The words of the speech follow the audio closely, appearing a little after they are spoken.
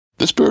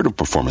The spirit of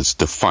performance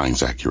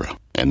defines Acura,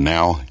 and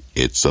now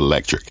it's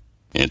electric.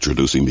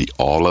 Introducing the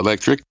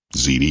all-electric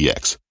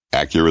ZDX,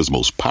 Acura's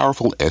most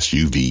powerful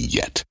SUV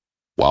yet.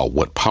 While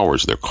what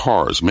powers their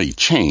cars may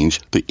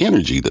change, the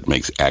energy that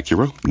makes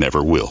Acura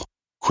never will.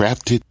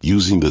 Crafted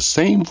using the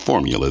same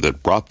formula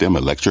that brought them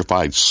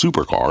electrified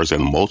supercars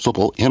and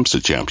multiple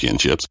IMSA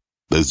championships,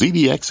 the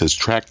ZDX has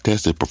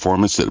track-tested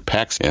performance that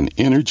packs an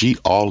energy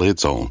all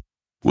its own.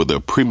 With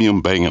a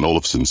premium Bang &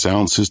 Olufsen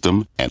sound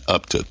system and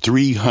up to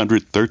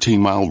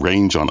 313-mile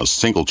range on a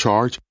single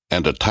charge,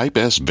 and a Type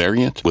S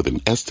variant with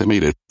an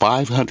estimated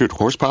 500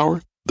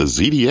 horsepower, the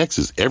ZDX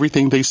is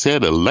everything they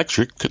said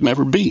electric could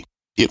never be.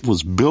 It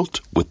was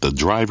built with the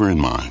driver in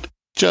mind,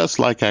 just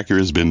like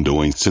Acura's been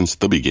doing since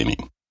the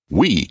beginning.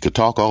 We could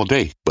talk all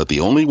day, but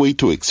the only way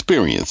to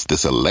experience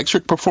this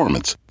electric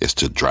performance is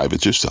to drive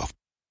it yourself.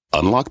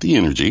 Unlock the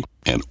energy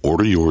and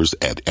order yours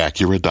at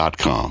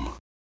Acura.com.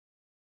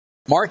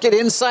 Market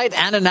insight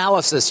and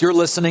analysis. You're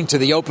listening to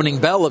the opening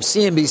bell of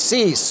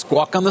CNBC's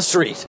Squawk on the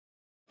Street.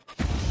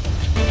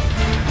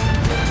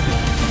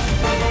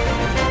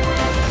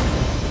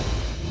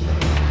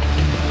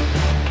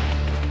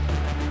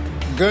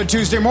 Good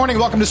Tuesday morning.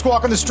 Welcome to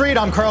Squawk on the Street.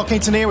 I'm Carl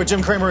Quintanilla with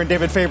Jim Cramer and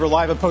David Faber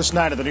live at Post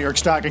 9 at the New York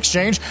Stock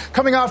Exchange.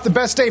 Coming off the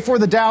best day for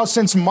the Dow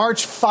since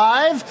March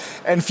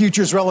 5, and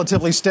futures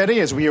relatively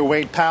steady as we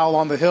await Powell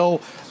on the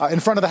Hill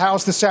in front of the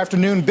House this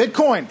afternoon.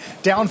 Bitcoin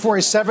down for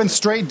a seventh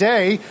straight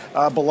day,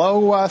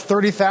 below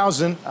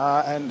 30,000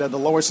 and the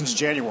lowest since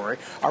January.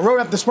 Our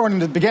roadmap this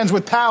morning begins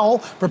with Powell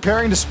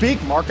preparing to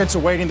speak. Markets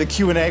awaiting the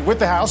Q&A with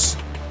the House.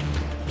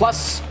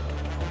 Plus,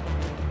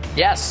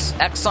 yes,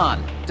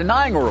 Exxon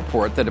denying a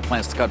report that it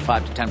plans to cut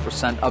 5 to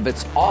 10% of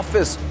its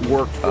office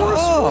workforce.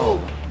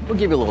 We'll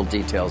give you a little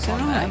details on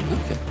that.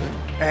 Okay.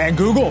 And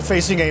Google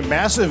facing a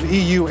massive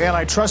EU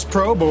antitrust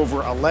probe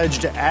over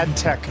alleged ad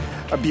tech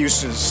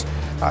abuses.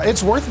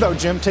 It's worth, though,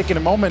 Jim, taking a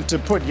moment to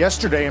put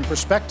yesterday in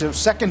perspective.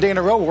 Second day in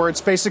a row where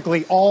it's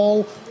basically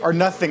all or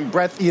nothing.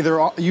 Brett,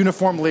 either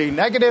uniformly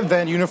negative,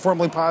 then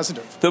uniformly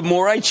positive. The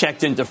more I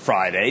checked into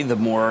Friday, the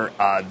more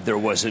there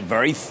was a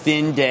very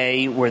thin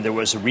day where there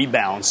was a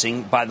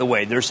rebalancing. By the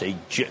way, there's a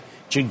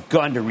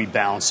gigunda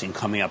rebalancing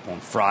coming up on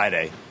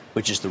Friday,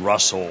 which is the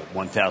Russell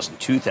 1000,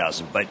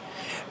 2000. But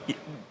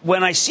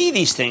when I see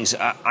these things,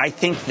 I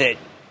think that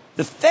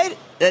the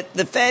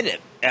Fed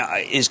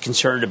is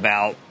concerned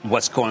about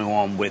what's going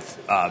on with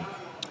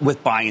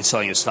buying and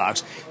selling of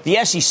stocks.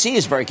 The SEC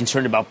is very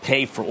concerned about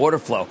pay for order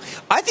flow.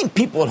 I think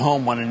people at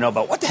home want to know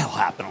about what the hell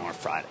happened on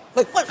Friday.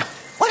 Like, what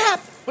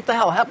happened? What the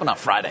hell happened on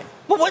Friday?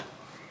 Well, what?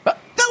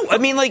 No, I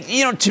mean,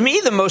 to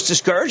me, the most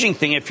discouraging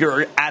thing if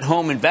you're at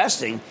home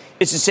investing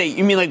is to say,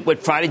 you mean like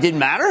what, Friday didn't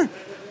matter?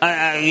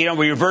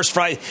 We reversed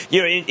Friday.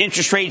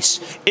 Interest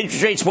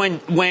rates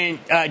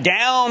went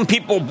down.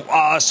 People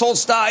sold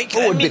stock.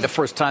 It would be the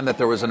first time that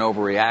there was an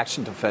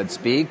overreaction to Fed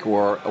speak,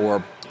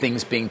 or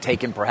things being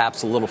taken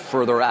perhaps a little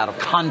further out of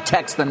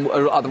context than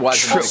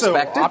otherwise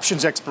expected.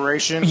 Options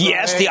expiration.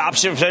 Yes, the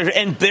options.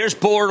 And there's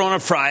Bullard on a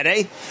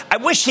Friday. I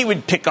wish he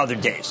would pick other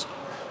days.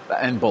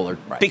 And Bullard,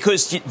 right.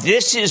 Because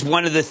this is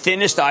one of the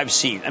thinnest I've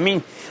seen. I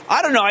mean,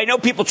 I don't know. I know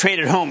people trade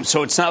at home,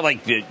 so it's not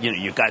like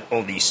you've got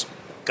all these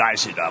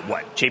guys at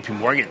J.P.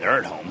 Morgan, they're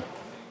at home.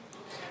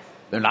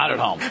 They're not at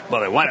home. Well,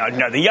 they want to.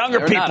 No, the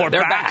younger people are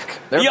back.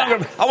 They're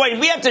back. Oh, wait,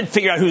 we have to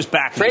figure out who's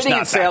back. Trading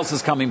and sales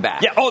is coming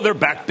back. Yeah. Oh, they're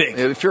back big.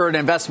 If you're an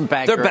investment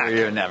banker, they're back.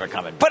 You're never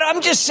coming back. But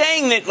I'm just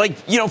saying that,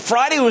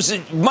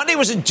 Monday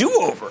was a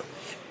do-over.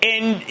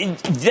 And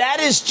that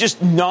is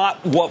just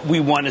not what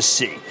we want to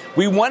see.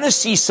 We want to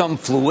see some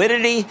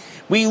fluidity.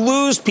 We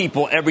lose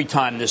people every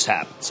time this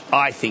happens.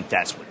 I think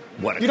that's what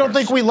occurs. You don't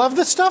think we love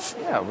this stuff?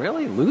 Yeah,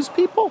 really? Lose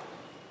people?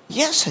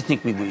 Yes, I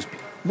think we lose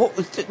people. Well,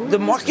 the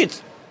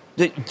market,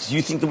 do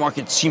you think the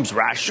market seems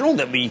rational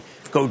that we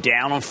go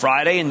down on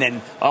Friday and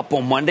then up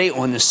on Monday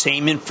on the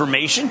same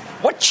information?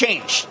 What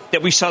changed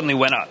that we suddenly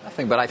went up?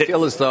 Nothing, but I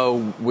feel as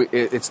though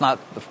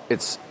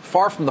it's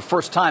far from the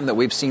first time that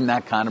we've seen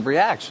that kind of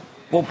reaction.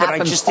 Well, but I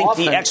just think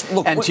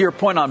and to your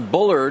point on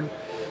Bullard,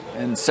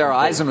 and Sarah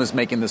Eisen was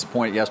making this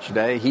point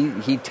yesterday,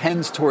 he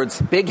tends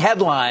towards big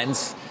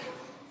headlines.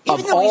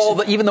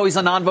 Even though he's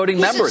a non-voting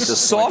member, he's a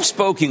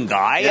soft-spoken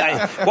guy.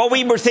 Yeah.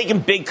 We were thinking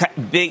big,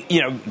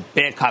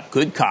 bad cop,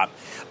 good cop.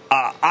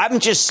 I'm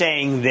just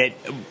saying that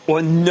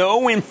on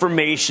no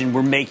information,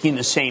 we're making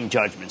the same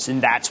judgments,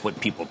 and that's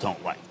what people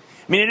don't like.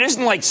 I mean, it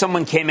isn't like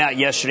someone came out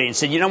yesterday and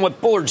said, you know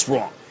what, Bullard's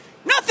wrong.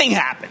 Nothing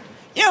happened.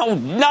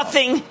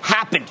 Nothing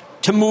happened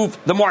to move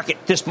the market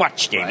this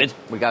much, David.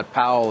 Right. We got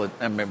Powell.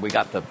 I mean, we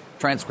got the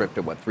transcript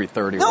at 3:30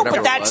 or no, whatever. No,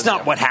 but that's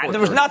not what happened. There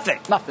was nothing.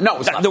 No, it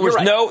was not. There was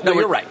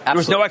you're right. There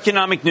was no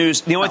economic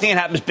news. The only thing that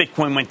happened is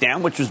Bitcoin went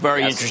down, which was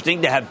very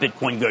interesting to have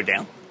Bitcoin go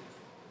down.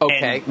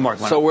 Okay.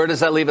 So where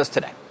does that leave us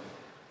today?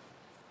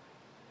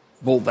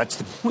 Well, that's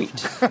the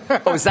point.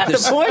 Oh, is that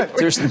the point?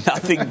 There's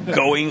nothing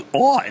going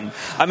on.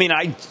 I mean,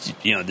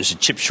 there's a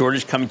chip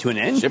shortage coming to an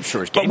end. Chip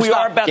shortage. But we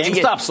are about to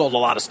get... GameStop sold a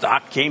lot of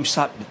stock.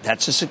 GameStop,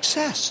 that's a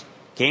success.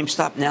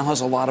 GameStop now has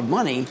a lot of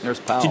money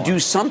to do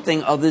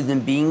something other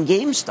than being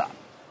GameStop.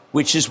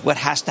 which is what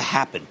has to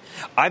happen.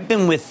 I've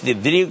been with the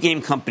video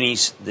game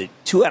companies, the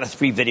 2 out of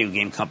 3 video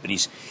game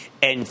companies,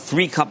 and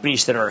 3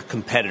 companies that are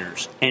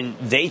competitors. And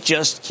they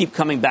just keep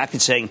coming back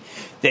and saying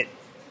that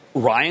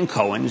Ryan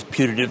Cohen is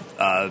putative,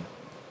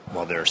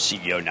 they're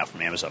CEO now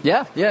from Amazon.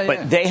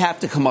 But they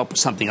have to come up with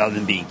something other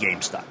than being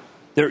GameStop.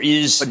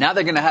 But now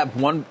they're going to have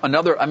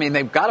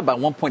they've got about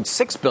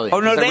 $1.6 billion.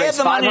 Oh, no, they have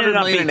the money $500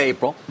 million in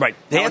April. Right.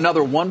 They have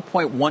another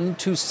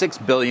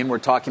 $1.126 billion. We're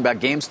talking about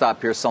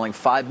GameStop here selling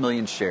 5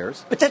 million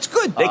shares. But that's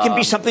good. They can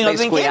be something other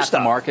than GameStop. Basically, at the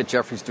market,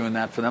 Jeffrey's doing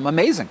that for them.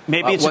 Amazing.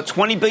 Maybe it's a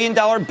 $20 billion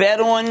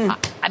bet on...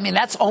 I mean,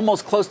 that's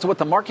almost close to what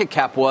the market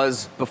cap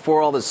was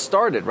before all this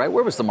started, right?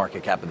 Where was the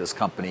market cap of this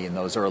company in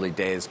those early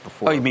days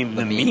before? Oh, you mean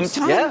the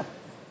meantime? Yeah. It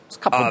was a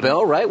couple of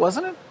bill, right?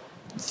 Wasn't it?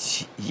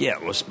 Yeah,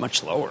 it was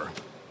much lower.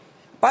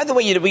 By the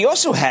way, we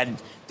also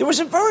there was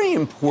a very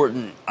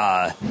important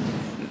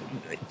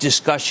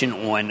discussion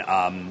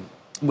on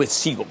with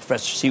Siegel,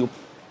 Professor Siegel,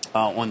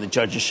 on the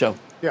Judge's show,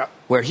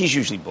 where he's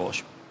usually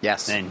bullish.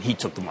 Yes. And he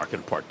took the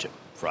market apart, too,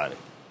 Friday. It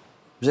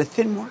was a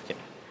thin market.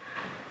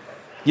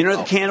 You know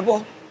the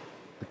Cannonball?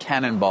 The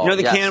Cannonball. You know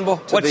the Cannonball?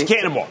 What's the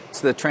Cannonball?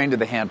 It's the train to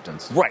the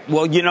Hamptons. Right.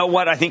 Well, you know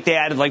what? I think they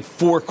added like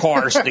 4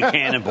 cars to the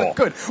Cannonball.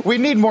 Good. We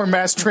need more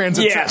mass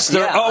transit. Yes.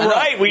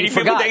 Right. We need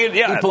people taking.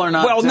 Yeah. People are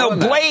not doing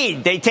that.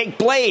 Blade. They take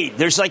Blade.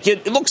 There's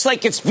it looks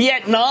like it's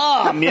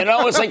Vietnam.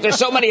 It's like there's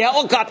so many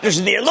helicopters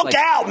in there. Look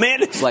out,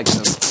 man. It's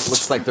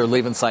looks like they're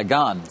leaving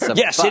Saigon.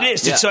 Yes, it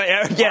is. Yeah.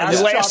 It's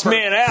the last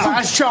man out.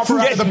 Last chopper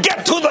out of the...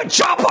 Get to the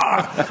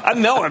chopper.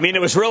 No, I mean,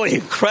 it was really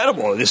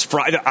incredible this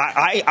Friday.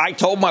 I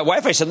told my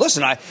wife, I said,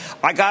 listen, I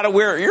got to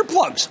wear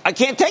earplugs. I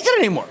can't take it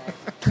anymore.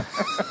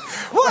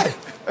 What?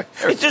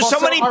 There's so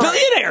many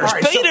billionaires.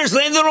 Billionaires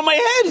landed on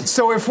my head.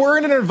 So if we're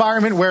in an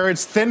environment where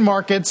it's thin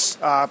markets,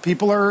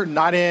 people are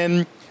not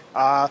in,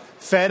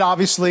 Fed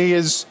obviously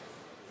is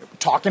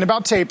talking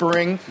about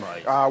tapering.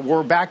 Right.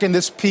 We're back in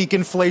this peak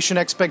inflation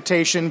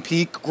expectation,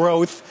 peak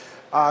growth.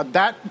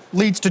 That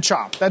leads to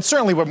chop. That's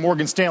certainly what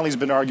Morgan Stanley's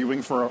been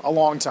arguing for a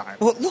long time.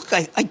 Well, look,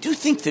 I do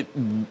think that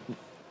I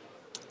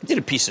did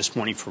a piece this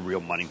morning for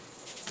Real Money.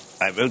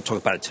 I will talk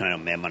about it tonight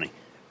on Mad Money.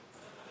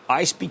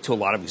 I speak to a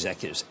lot of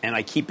executives, and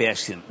I keep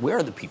asking them, where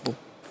are the people?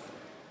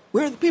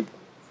 Where are the people?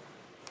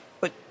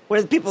 But where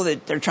are the people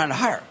that they're trying to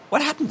hire?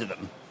 What happened to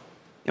them?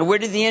 And where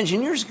did the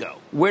engineers go?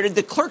 Where did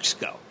the clerks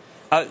go?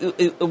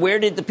 Where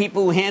did the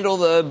people who handle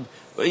the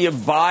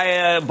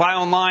buy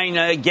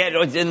online, get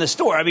in the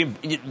store? I mean,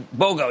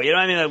 BOGO, you know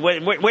what I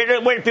mean?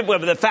 Where did people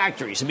go? The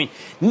factories. I mean,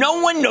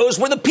 no one knows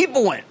where the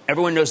people went.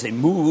 Everyone knows they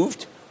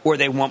moved, or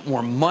they want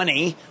more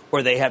money,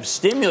 or they have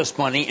stimulus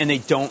money, and they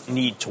don't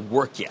need to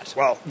work yet.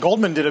 Well,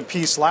 Goldman did a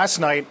piece last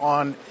night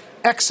on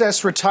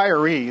excess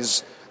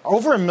retirees.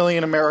 Over 1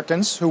 million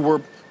Americans who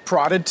were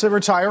prodded to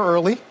retire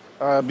early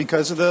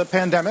because of the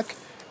pandemic.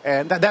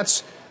 And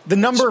that's the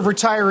number of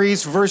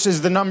retirees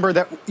versus the number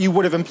that you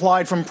would have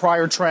implied from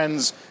prior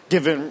trends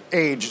given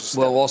age.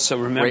 Well, also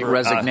remember... Great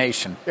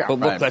resignation. But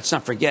look, let's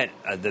not forget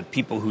the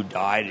people who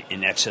died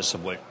in excess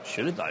of what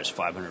should have died is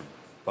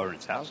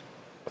 500,000.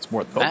 That's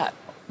more than that.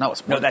 No,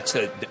 it's more. No, that's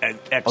the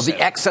excess. Oh,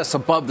 the excess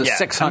above the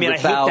 600,000. I mean, I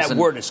hate that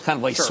word. It's kind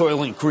of like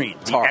Soylent Green,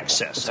 the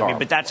excess. It's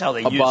but that's how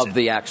they use it. Above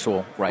the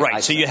actual, right.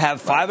 Right, so you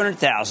have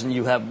 500,000,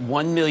 you have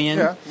 1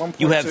 million,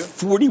 you have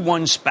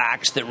 41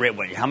 SPACs that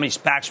raised, how many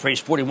SPACs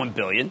raised $41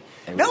 billion?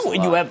 No,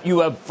 you have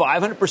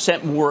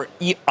 500% more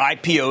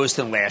IPOs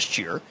than last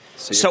year.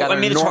 So you've got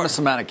an enormous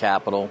amount of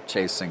capital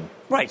chasing.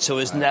 Right, so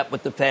isn't that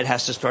what the Fed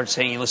has to start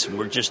saying? Listen,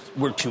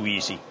 we're too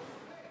easy.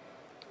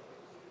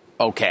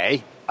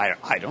 Okay.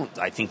 I don't.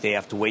 I think they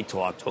have to wait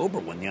till October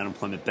when the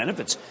unemployment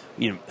benefits.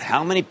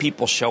 How many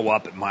people show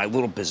up at my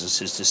little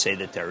businesses to say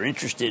that they're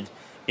interested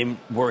in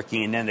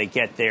working, and then they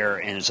get there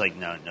and it's like,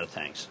 no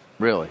thanks.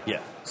 Really? Yeah.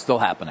 Still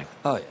happening.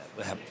 Oh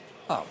yeah.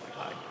 Oh my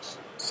God. Yes.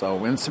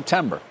 So in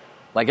September,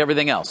 like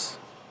everything else,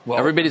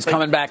 everybody's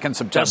coming back in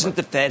September. Doesn't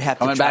the Fed have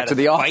coming to try back to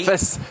the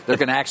office? They're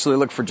going to actually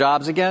look for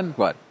jobs again.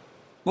 What?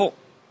 Well,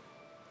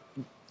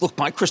 look,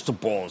 my crystal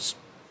ball is,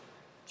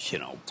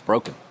 it's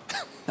broken.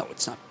 No,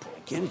 it's not.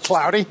 It's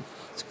cloudy?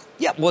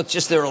 Yeah, well, it's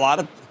just there are a lot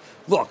of...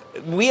 Look,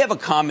 we have a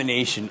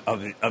combination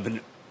of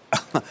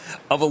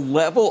a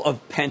level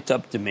of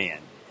pent-up demand.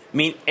 I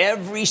mean,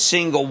 every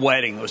single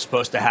wedding that was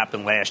supposed to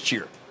happen last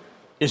year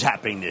is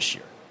happening this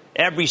year.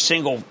 Every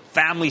single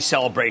family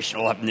celebration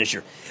will happen this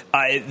year.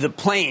 The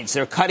planes,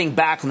 they're cutting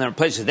back on their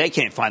places. They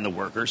can't find the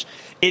workers.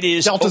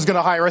 Delta's going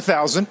to hire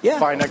 1,000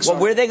 by next summer.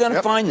 Well, where are they going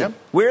to find them?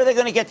 Where are they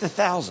going to get the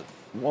 1,000?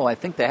 Well, I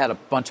think they had a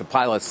bunch of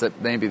pilots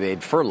that maybe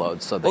they'd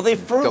furloughed, so they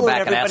could go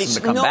back and ask them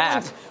to come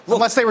back.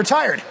 Unless they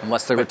retired.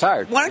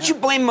 Why don't you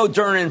blame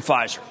Moderna and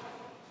Pfizer?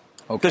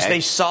 Okay. Because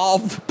they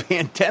solved the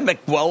pandemic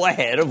well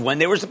ahead of when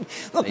they were...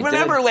 Look,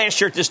 remember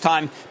last year at this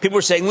time, people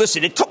were saying,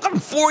 listen, it took them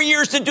 4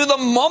 years to do the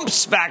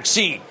mumps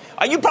vaccine.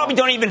 You probably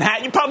never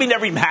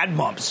even had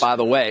mumps. By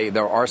the way,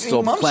 there are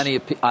still plenty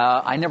of...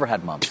 I never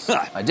had mumps.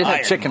 I did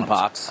have chicken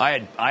pox.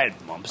 I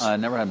had mumps. I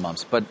never had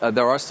mumps. But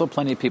there are still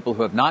plenty of people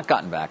who have not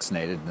gotten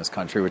vaccinated in this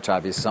country, which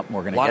obviously is something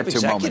we're going to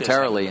get to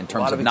momentarily in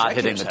terms of not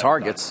hitting the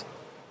targets.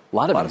 A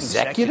lot of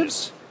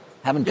executives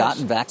haven't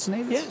gotten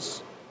vaccinated?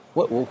 Yes.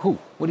 Who?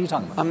 What are you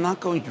talking about? I'm not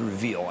going to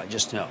reveal. I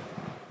just know.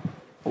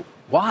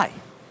 Why?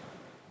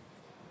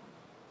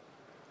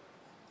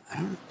 I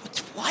don't know.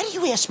 Why do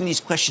you ask me these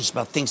questions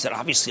about things that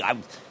obviously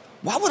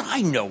why would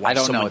I know? Why I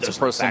don't know. It's a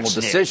personal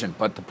decision,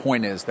 but the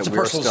point is that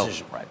we're still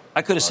decision. Right.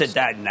 I could have said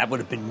that, and that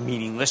would have been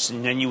meaningless,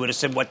 and then you would have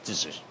said what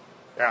decision?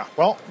 Yeah,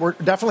 well, we're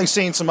definitely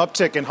seeing some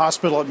uptick in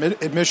hospital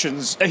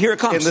admissions here it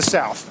comes. in the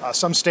South.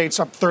 Some states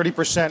up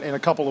 30% in a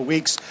couple of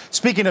weeks.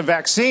 Speaking of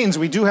vaccines,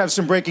 we do have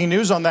some breaking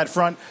news on that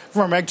front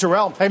from Meg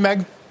Terrell. Hey,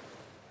 Meg.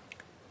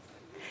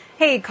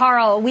 Hey,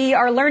 Carl, we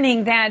are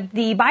learning that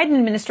the Biden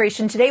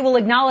administration today will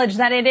acknowledge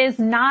that it is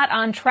not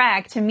on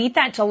track to meet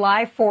that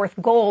July 4th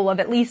goal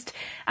of at least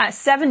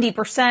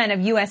 70%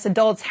 of U.S.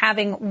 adults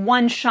having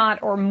one shot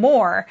or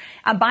more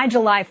by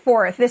July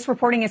 4th. This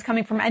reporting is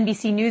coming from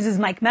NBC News'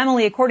 Mike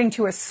Memoli. According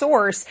to a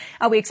source,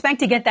 we expect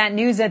to get that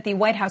news at the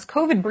White House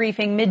COVID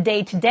briefing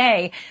midday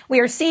today.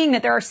 We are seeing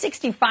that there are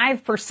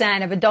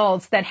 65% of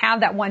adults that have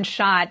that one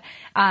shot,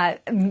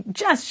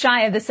 just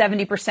shy of the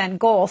 70%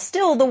 goal.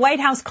 Still, the White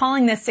House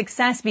calling this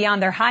success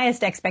beyond their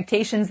highest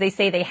expectations. They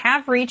say they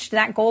have reached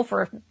that goal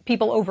for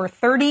people over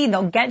 30.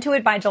 They'll get to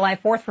it by July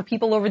 4th for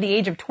people over the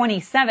age of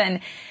 27.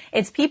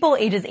 It's people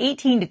ages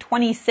 18 to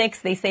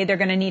 26. They say they're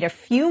going to need a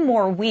few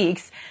more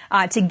weeks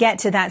to get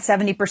to that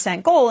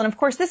 70% goal. And of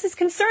course, this is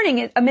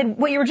concerning amid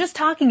what you were just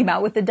talking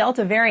about with the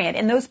Delta variant.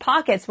 In those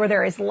pockets where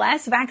there is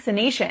less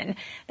vaccination,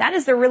 that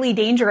is the really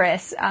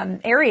dangerous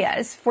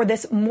areas for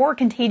this more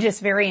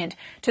contagious variant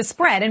to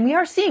spread. And we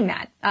are seeing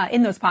that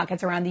in those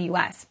pockets around the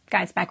U.S.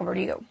 Guys, back over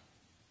to you.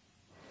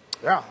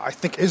 Yeah, I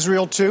think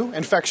Israel, too.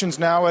 Infections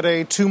now at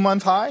a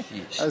 2-month high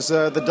as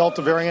the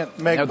Delta variant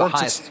they're the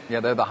highest.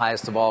 They're the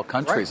highest of all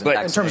countries.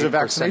 Right. In terms of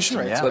vaccination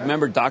rates. Yeah. But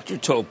remember, Dr.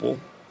 Topol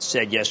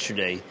said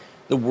yesterday,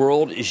 the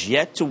world is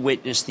yet to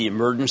witness the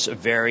emergence of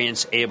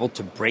variants able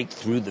to break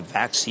through the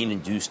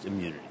vaccine-induced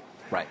immunity.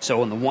 Right.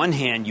 So on the one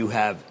hand, you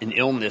have an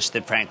illness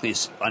that, frankly,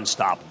 is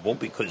unstoppable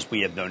because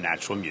we have no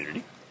natural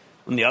immunity.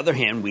 On the other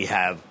hand, we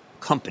have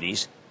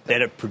companies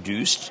that have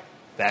produced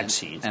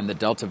vaccines. And the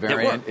Delta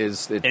variant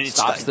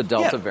stops the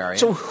Delta variant,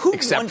 so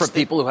except for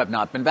people who have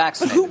not been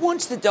vaccinated. But who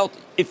wants the Delta?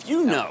 If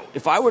you know,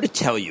 if I were to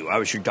tell you, I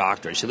was your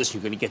doctor, I said, listen,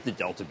 you're going to get the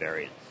Delta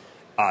variant.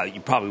 You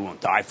probably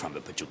won't die from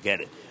it, but you'll get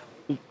it.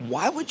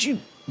 Why would you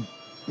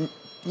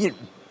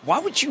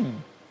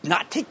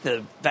not take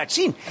the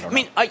vaccine? I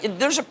mean,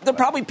 there are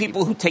probably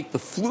people who take the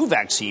flu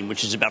vaccine,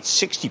 which is about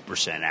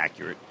 60%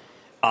 accurate,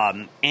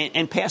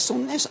 and pass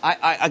on this.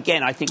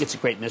 Again, I think it's a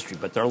great mystery,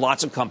 but there are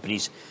lots of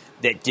companies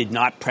that did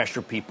not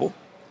pressure people.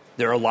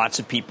 There are lots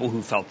of people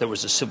who felt there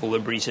was a civil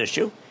liberties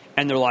issue.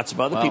 And there are lots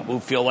of other people who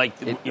feel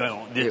like,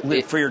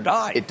 live free or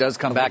die. It does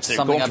come back to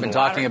something I've been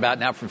talking about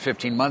now for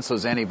 15 months,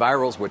 those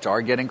antivirals, which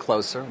are getting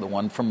closer. The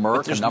one from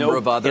Merck, a number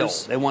of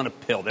others. They want a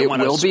pill. They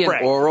want a spray. It will be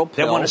an oral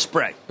pill. They want a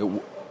spray.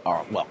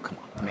 Well, come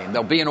on. I mean,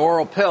 there'll be an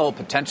oral pill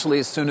potentially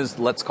as soon as,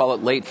 let's call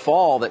it late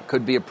fall, that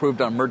could be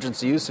approved on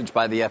emergency usage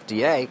by the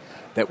FDA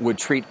that would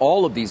treat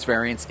all of these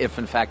variants if,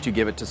 in fact, you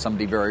give it to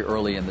somebody very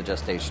early in the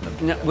gestation of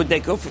the virus. Would they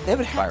go for? They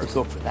would have to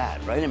go for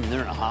that, right? I mean,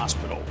 they're in a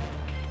hospital.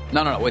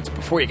 No. It's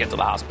before you get to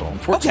the hospital.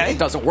 Unfortunately, It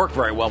doesn't work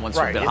very well once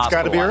you've been hospitalized. It's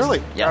got to be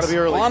early. Yes. Got to be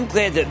early. Well, I'm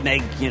glad that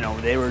Meg,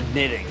 they were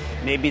admitting.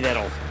 Maybe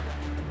that'll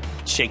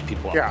shake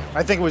people up. Yeah,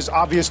 I think it was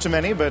obvious to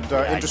many, but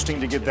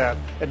interesting to get that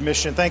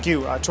admission. Thank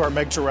you to our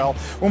Meg Terrell.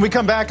 When we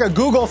come back,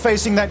 Google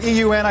facing that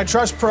EU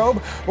antitrust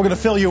probe. We're going to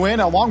fill you in,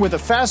 along with a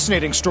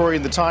fascinating story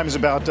in the Times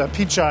about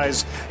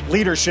Pichai's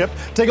leadership.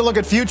 Take a look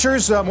at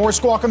futures. More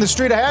Squawk on the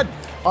Street ahead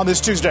on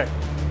this Tuesday.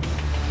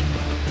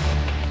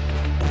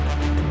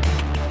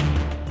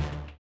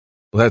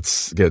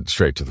 Let's get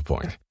straight to the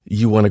point.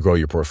 You want to grow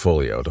your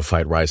portfolio to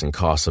fight rising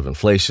costs of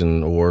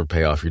inflation or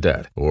pay off your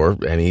debt or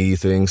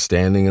anything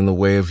standing in the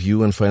way of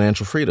you and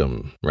financial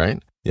freedom,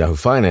 right? Yahoo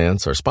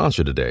Finance, our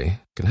sponsor today,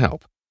 can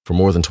help. For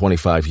more than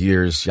 25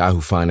 years, Yahoo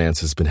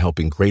Finance has been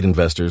helping great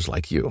investors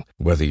like you.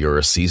 Whether you're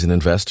a seasoned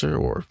investor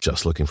or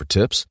just looking for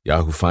tips,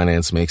 Yahoo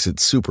Finance makes it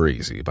super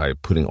easy by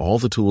putting all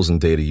the tools and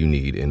data you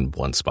need in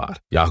one spot.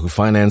 Yahoo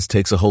Finance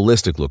takes a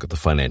holistic look at the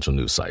financial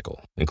news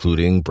cycle,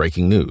 including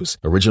breaking news,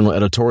 original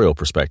editorial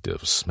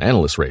perspectives,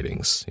 analyst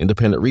ratings,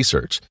 independent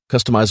research,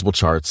 customizable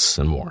charts,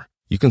 and more.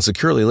 You can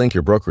securely link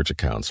your brokerage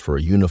accounts for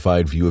a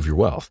unified view of your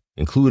wealth,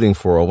 including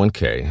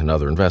 401k and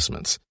other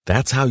investments.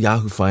 That's how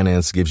Yahoo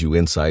Finance gives you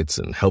insights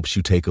and helps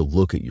you take a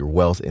look at your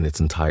wealth in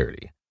its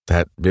entirety.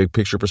 That big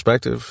picture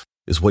perspective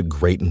is what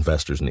great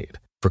investors need.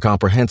 For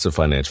comprehensive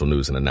financial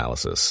news and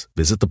analysis,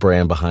 visit the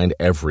brand behind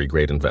every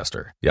great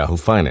investor,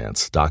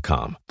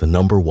 yahoofinance.com, the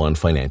 #1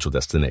 financial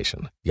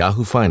destination,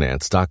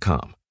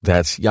 yahoofinance.com.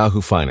 That's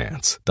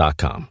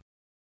yahoofinance.com.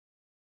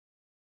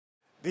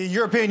 The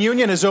European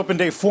Union has opened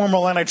a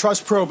formal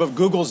antitrust probe of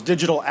Google's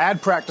digital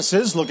ad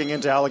practices, looking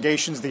into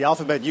allegations the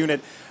Alphabet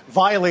unit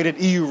violated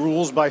EU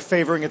rules by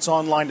favoring its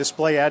online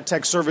display ad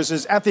tech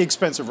services at the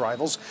expense of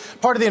rivals.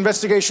 Part of the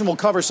investigation will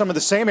cover some of the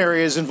same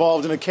areas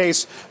involved in a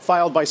case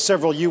filed by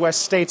several U.S.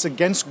 states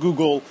against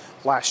Google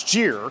last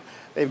year.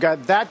 They've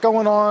got that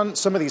going on.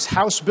 Some of these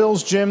House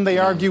bills, Jim, they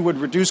argue would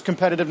reduce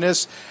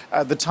competitiveness.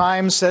 The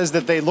Times says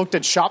that they looked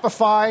at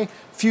Shopify a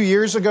few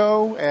years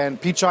ago,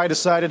 and Pichai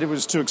decided it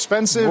was too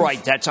expensive.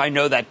 Right. I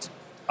know that,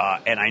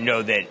 and I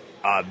know that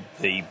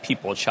the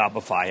people at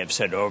Shopify have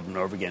said over and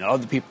over again.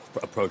 Other people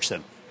approach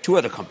them. Two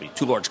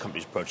large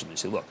companies approach them. They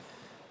say, "Look,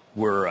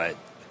 we're a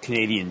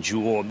Canadian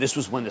jewel." This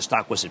was when the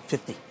stock was at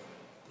 50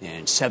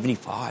 and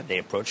 75. They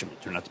approached them.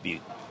 It turned out to be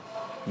an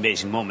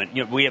amazing moment.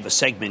 We have a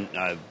segment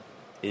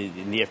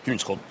in the afternoon.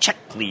 It's called Check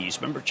Please.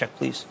 Remember Check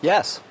Please?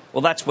 Yes.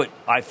 Well, that's what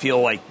I feel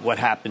like what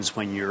happens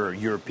when you're a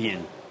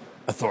European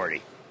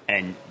authority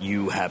and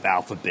you have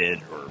Alphabet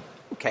or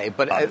Okay,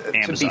 but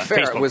Amazon, to be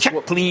fair,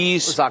 Facebook.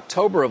 It was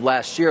October of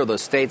last year. The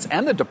states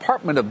and the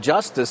Department of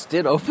Justice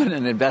did open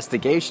an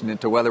investigation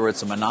into whether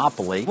it's a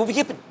monopoly. Well,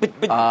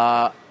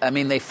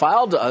 they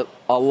filed a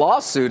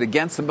lawsuit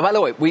against them. By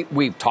the way,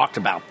 we've talked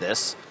about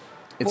this.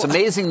 It's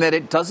amazing that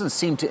it doesn't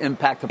seem to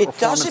impact the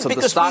performance of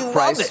the stock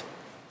price. Love it.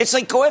 It's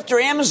like go after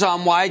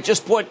Amazon. Why I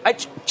just bought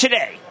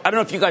today. I don't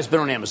know if you guys have been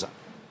on Amazon.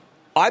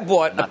 I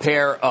bought a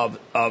pair of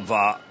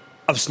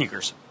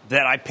sneakers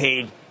that I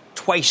paid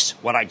twice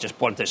what I just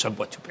bought today, so I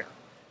bought 2 pair.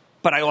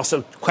 But I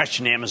also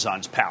question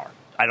Amazon's power.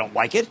 I don't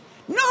like it.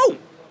 No,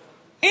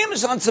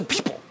 Amazon's the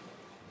people.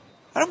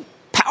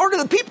 Power to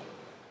the people.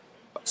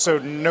 So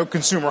no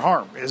consumer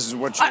harm is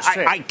what you're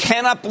saying. I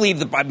cannot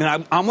believe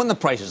I'm on the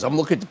prices. I'm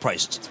looking at the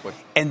prices.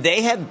 And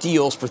they have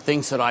deals for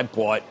things that I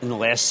bought in the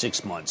last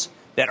 6 months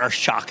that are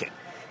shocking.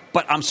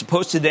 But I'm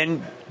supposed to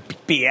then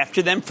be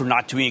after them for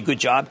not doing a good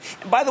job.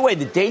 And by the way,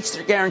 the dates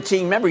they're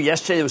guaranteeing, remember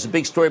yesterday there was a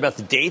big story about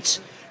the dates?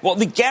 Well,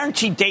 the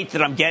guaranteed date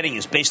that I'm getting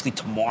is basically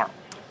tomorrow.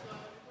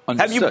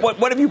 Understood.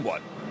 What have you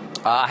bought?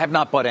 I have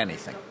not bought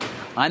anything.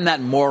 I'm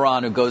that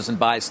moron who goes and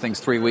buys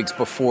things 3 weeks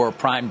before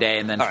Prime Day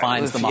and then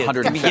finds them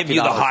 $150 Let me give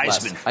you the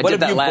Heisman. I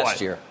did that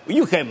last year. Well,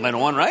 you haven't been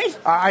on, right?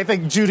 I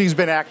think Judy's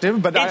been active,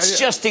 but it's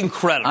just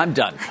incredible. I'm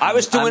done. I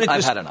was doing it.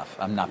 I've had enough.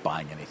 I'm not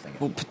buying anything.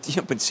 Well,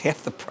 but it's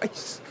half the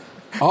price.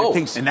 Oh,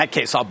 in that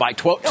case, I'll buy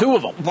 2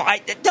 of them. Well,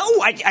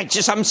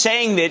 I'm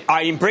saying that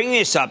I am bringing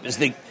this up is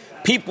that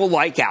people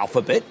like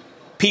Alphabet,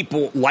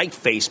 people like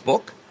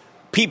Facebook,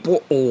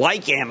 people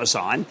like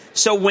Amazon.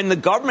 So when the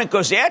government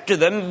goes after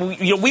them,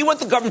 we want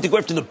the government to go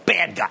after the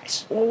bad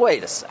guys. Well,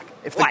 wait a second.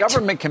 If the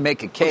government can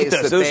make a case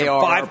that those they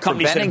are 5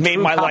 preventing that have made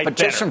my life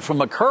competition better.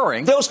 from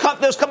occurring, those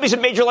companies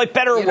have made your life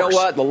better or worse. You know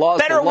what? The law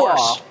is better the law.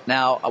 Worse.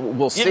 Now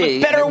we'll see.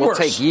 Better it or will worse.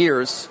 take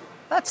years.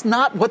 That's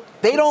not what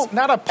they don't. It's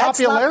not a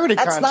popularity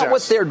contest. That's not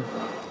what they're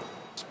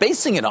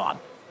basing it on.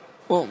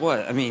 Well, what?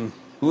 I mean,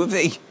 who have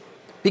they?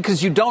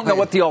 Because you don't know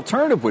what the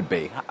alternative would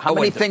be. How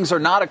many things are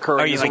not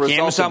occurring as a result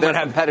Amazon of their would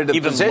have competitive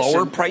even position?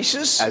 Lower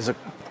prices? As a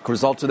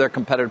result of their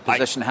competitive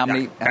position, how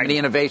many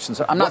innovations?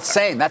 I'm not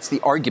saying that's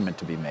the argument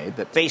to be made.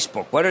 That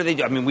Facebook, what are they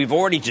doing? I mean, we've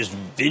already just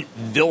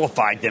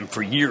vilified them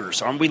for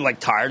years. Aren't we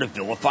tired of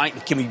vilifying?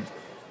 Can we?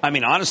 I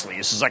mean, honestly,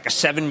 this is like a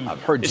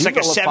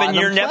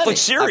 7-year Netflix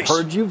series. I've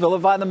heard you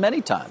vilify them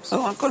many times.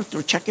 Oh, I'm going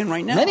to check in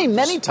right now.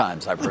 Many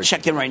times I've heard.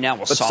 Check in right now.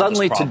 But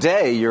suddenly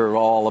today, you're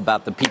all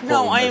about the people.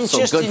 No, I am so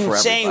just good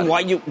saying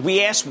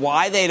we asked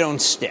why they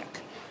don't stick,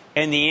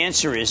 and the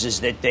answer is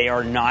that they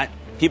are not.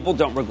 People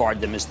don't regard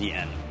them as the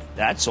enemy.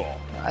 That's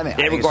all.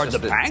 They regard the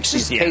banks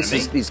as the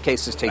enemy. These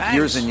cases take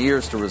years and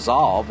years to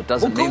resolve. It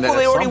doesn't mean that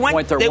at some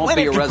point there won't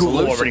be a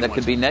resolution that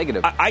could be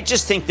negative. I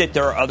just think that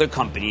there are other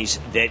companies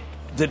that.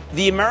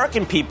 The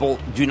American people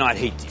do not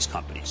hate these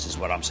companies, is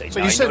what I'm saying. So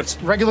you said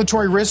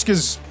regulatory risk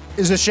is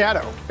a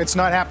shadow. It's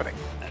not happening.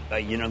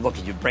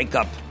 Look, you break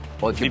up.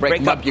 Well, if you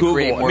break them up, you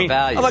create more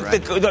value. I like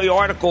the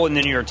article in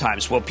the New York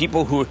Times. Well,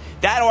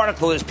 that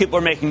article is people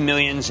are making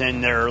millions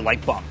and they're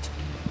bummed.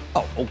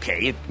 Oh,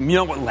 okay. You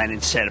know what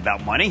Lenin said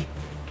about money?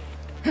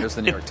 Here's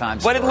the New York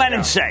Times. What did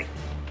Lenin say?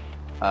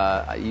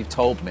 You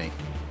told me.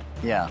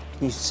 Yeah.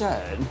 He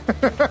said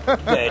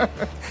that.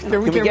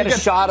 Can we get a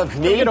shot of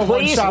me,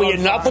 please? Are we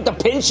enough with the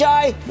pinch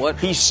eye? What?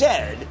 He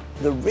said,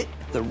 the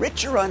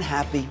rich are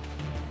unhappy.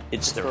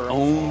 It's their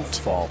own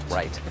fault.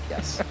 Right.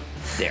 Yes.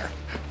 There.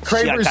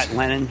 Kramer's, I got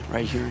Lennon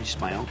right here. He's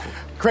my uncle.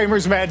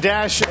 Kramer's Mad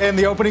Dash and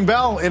the opening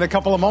bell in a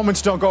couple of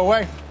moments. Don't go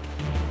away.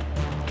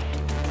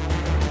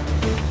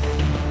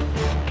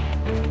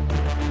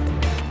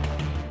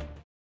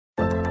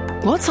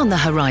 What's on the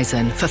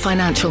horizon for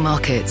financial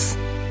markets?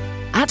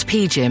 At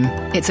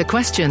PGIM, it's a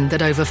question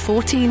that over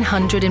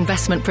 1,400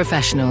 investment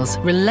professionals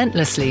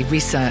relentlessly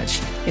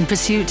research in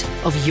pursuit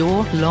of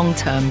your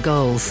long-term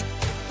goals.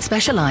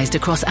 Specialized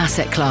across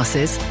asset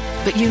classes,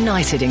 but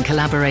united in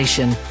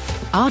collaboration,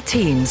 our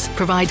teams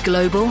provide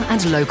global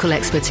and local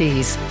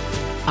expertise.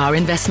 Our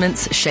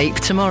investments shape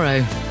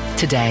tomorrow,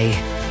 today.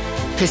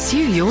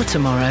 Pursue your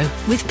tomorrow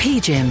with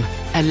PGIM,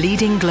 a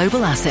leading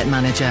global asset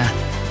manager.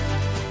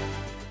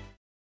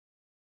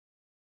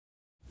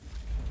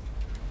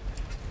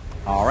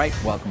 All right,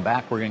 welcome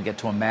back. We're going to get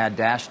to a mad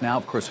dash now.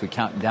 Of course, we're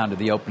counting down to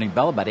the opening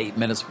bell, about 8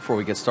 minutes before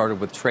we get started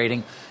with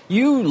trading.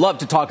 You love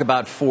to talk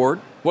about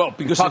Ford. Well,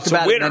 because talked it's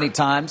about a winner. it many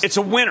times. It's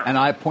a winner. And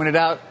I pointed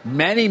out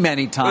many,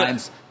 many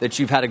times that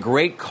you've had a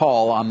great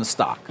call on the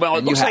stock. Well,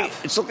 it looks like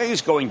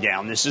it's going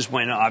down. This is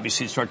when,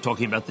 obviously, you start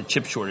talking about the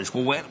chip shortage.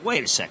 Well,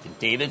 wait a second,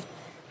 David.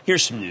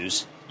 Here's some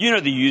news. You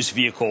know the used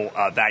vehicle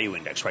value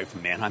index, right,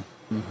 from Manheim?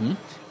 Mm-hmm.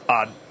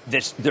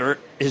 There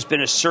has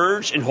been a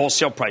surge in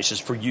wholesale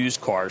prices for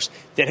used cars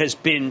that has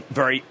been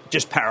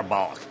just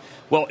parabolic.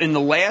 Well, in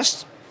the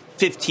last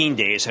 15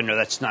 days, I know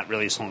that's not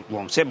really a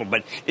long sample,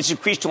 but it's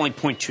increased to only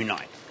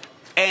 0.29.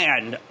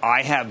 And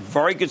I have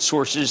very good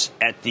sources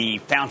at the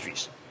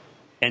foundries.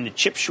 And the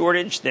chip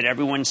shortage that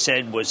everyone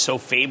said was so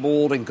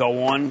fabled and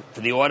go on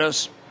for the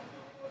autos,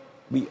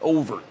 be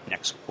over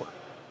next quarter.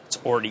 It's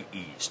already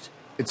eased.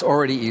 It's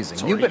already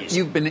easing.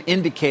 You've been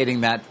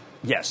indicating that.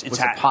 Yes, it's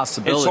a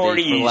possibility for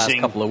the last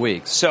couple of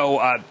weeks.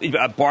 So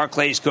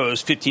Barclays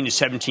goes 15 to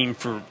 17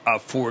 for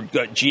Ford,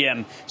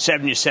 GM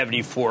 70 to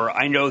 74.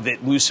 I know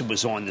that Lucid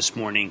was on this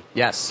morning,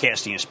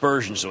 casting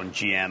aspersions on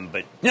GM,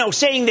 but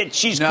saying that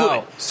she's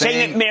good,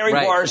 saying that Mary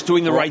Barr is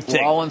doing the right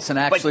thing. Rawlinson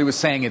actually was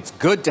saying it's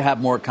good to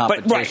have more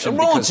competition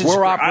because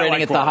we're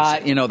operating at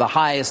the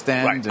highest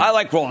end. Right. I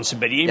like Rawlinson,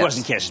 but he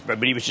wasn't casting,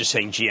 but he was just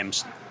saying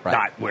GM's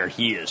not where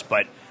he is.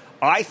 But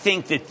I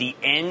think that the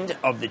end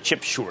of the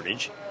chip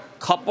shortage,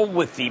 coupled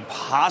with the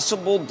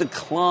possible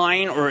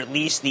decline or at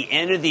least the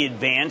end of the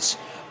advance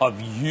of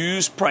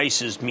used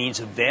prices, means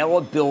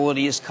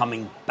availability is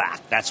coming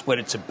back. That's what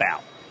it's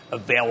about,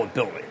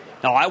 availability.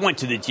 Now, I went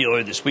to the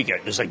dealer this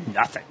weekend. There's like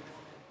nothing.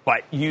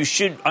 But you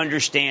should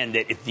understand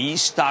that if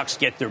these stocks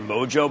get their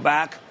mojo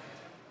back,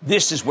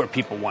 this is where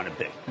people want to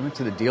be. You went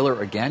to the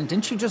dealer again?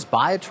 Didn't you just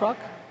buy a truck?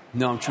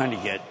 No, I'm trying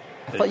to get...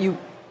 I thought you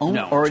owned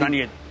already... I'm trying to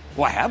get...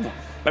 Well, I have one.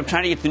 But I'm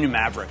trying to get the new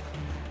Maverick.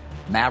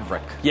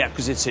 Maverick. Yeah,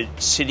 because it's a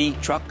city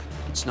truck.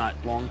 It's not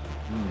long.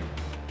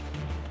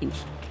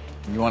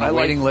 You want a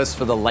waiting list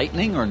for the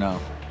Lightning or no?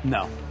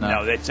 No,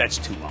 that's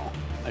too long.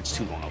 That's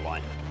too long a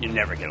line. You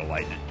never get a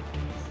Lightning.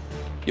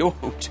 You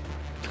won't.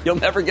 You'll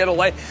never get a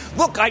Lightning.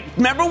 Look, I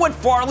remember what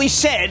Farley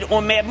said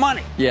on Mad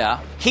Money.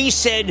 Yeah. He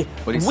said,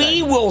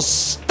 we will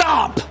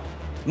stomp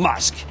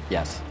Musk.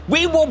 Yes.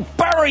 We will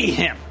bury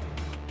him.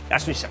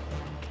 That's what he said.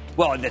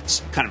 Well,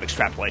 that's kind of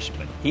extrapolation,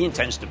 but he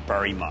intends to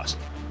bury Musk.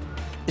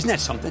 Isn't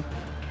that something?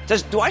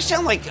 Do I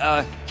sound like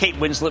Kate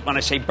Winslet when I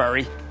say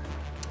bury?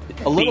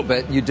 A little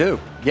bit, you do.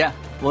 Yeah,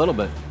 a little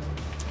bit.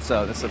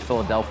 So this is a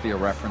Philadelphia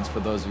reference for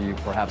those of you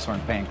who perhaps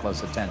aren't paying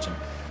close attention.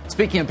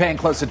 Speaking of paying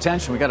close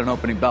attention, we got an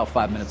opening bell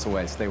 5 minutes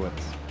away. Stay with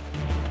us.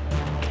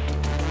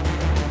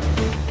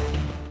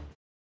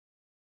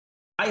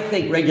 I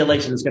think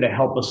regulation is going to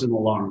help us in the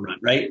long run,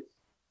 right?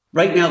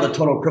 Right now, the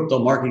total crypto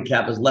market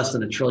cap is less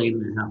than $1.5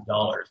 trillion,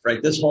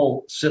 right? This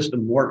whole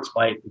system works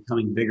by it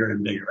becoming bigger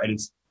and bigger, right?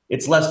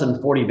 It's less than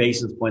 40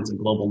 basis points of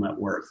global net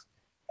worth.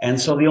 And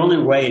so the only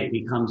way it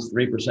becomes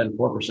 3%,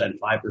 4%,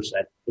 5%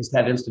 is to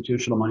have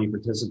institutional money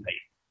participate.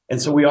 And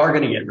so we are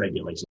going to get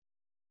regulation.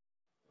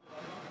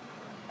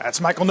 That's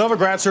Michael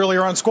Novogratz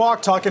earlier on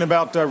Squawk talking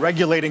about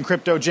regulating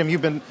crypto. Jim,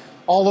 you've been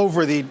all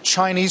over the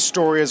Chinese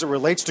story as it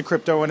relates to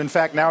crypto. And in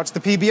fact, now it's the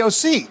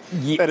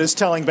PBOC that is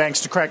telling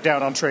banks to crack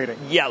down on trading.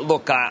 Yeah,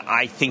 look,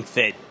 I think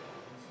that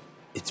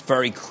it's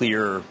very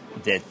clear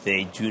that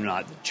the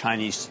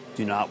Chinese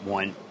do not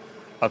want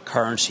a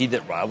currency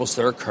that rivals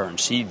their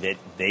currency that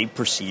they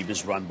perceive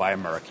as run by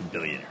American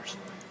billionaires.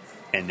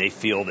 And they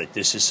feel that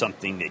this is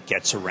something that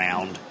gets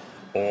around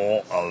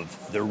all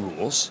of their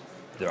rules.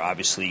 They're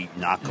obviously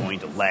not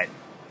going to let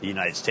the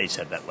United States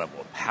have that level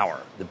of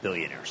power, the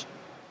billionaires.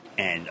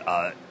 And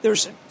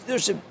there's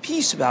a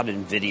piece about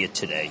NVIDIA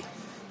today.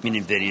 I mean,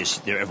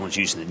 everyone's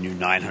using the new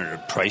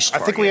 900 price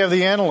target. I think we have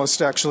the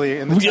analyst, actually,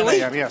 in the 10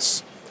 a.m.,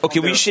 yes. Okay,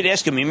 we should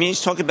ask him. I mean,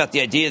 he's talking about the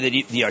idea that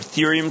the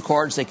Ethereum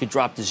cards, they could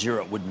drop to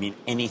zero. It wouldn't mean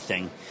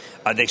anything.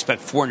 They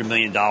expect $400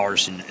 million in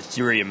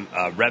Ethereum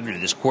revenue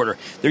this quarter.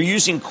 They're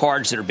using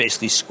cards that are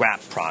basically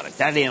scrap product.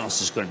 That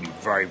analyst is going to be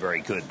very,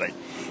 very good. But,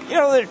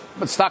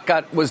 but stock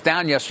was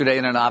down yesterday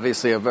in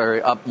obviously a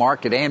very up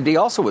market. AMD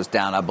also was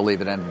down, I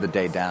believe, at the end of the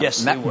day down.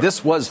 Yes,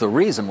 this was the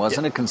reason,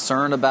 wasn't it?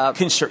 Concern about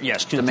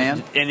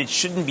demand? And it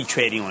shouldn't be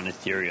trading on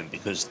Ethereum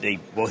because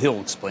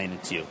he'll explain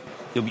it to you.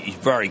 He'll be a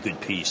very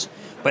good piece.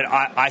 But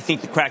I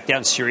think the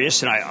crackdown's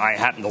serious, and I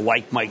happen to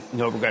like Mike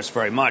Novogratz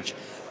very much.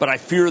 But I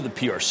fear the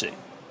PRC.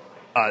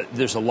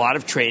 There's a lot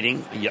of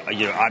trading.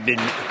 I've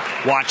been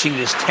watching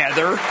this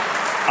Tether.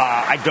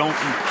 I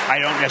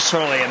don't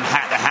necessarily am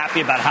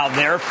happy about how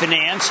they're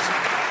financed,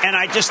 and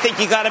I just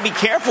think you got to be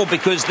careful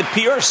because the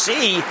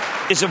PRC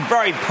is a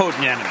very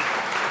potent enemy,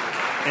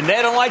 and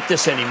they don't like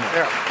this anymore.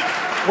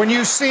 Yeah. When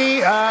you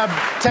see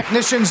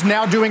technicians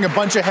now doing a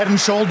bunch of head and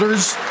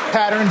shoulders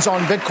patterns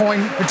on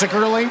Bitcoin,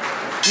 particularly,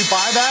 do you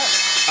buy that?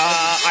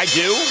 I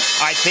do.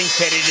 I think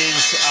that it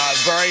is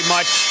very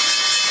much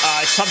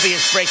something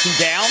that's breaking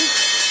down.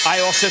 I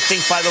also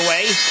think, by the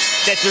way,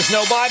 that there's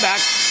no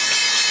buyback.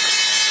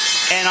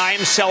 And I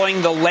am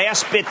selling the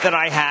last bit that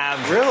I have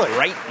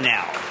right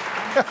now.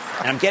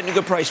 And I'm getting a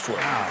good price for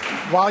it.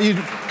 While you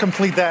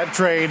complete that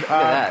trade,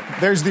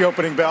 there's the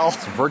opening bell.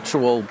 It's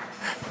virtual.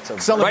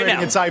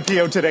 Celebrating its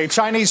IPO today,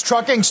 Chinese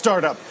trucking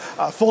startup,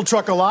 Full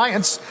Truck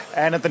Alliance,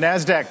 and at the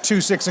NASDAQ,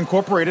 II-VI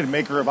Incorporated,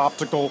 maker of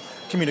optical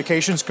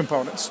communications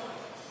components.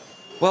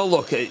 Well,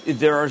 look,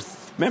 there are,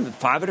 remember,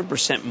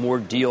 500% more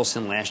deals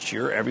than last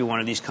year. Every one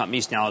of these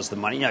companies now has the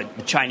money. Now,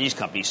 the Chinese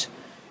companies,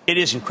 it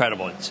is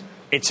incredible.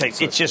 It's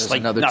just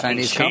like another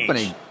nothing's Chinese changed.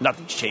 company.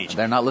 Nothing's changed.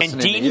 They're not listening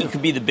to you. And Didi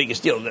could be the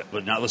biggest deal,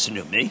 but not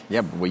listening to me.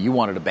 Yeah, but you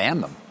wanted to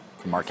ban them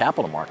from our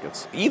capital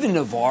markets. Even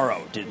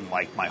Navarro didn't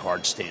like my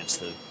hard stance,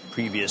 the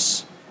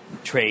previous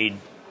trade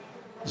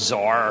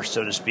czar,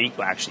 so to speak.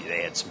 Well, actually,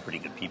 they had some pretty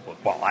good people.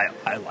 Well,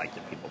 I like the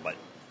people, but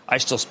I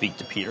still speak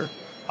to Peter.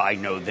 I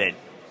know that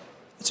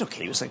it's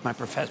okay. It was like my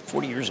professor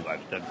 40 years ago.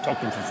 I've talked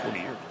to him for 40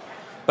 years.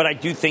 But I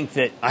do think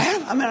that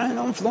I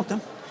know him for a long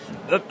time.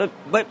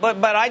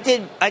 But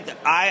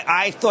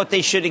I thought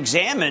they should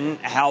examine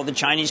how the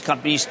Chinese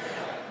companies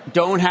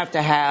don't have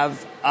to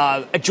have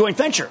a joint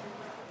venture.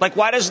 Like,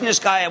 why don't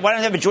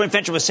they have a joint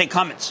venture with, say,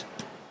 Cummins?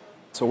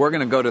 So we're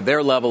going to go to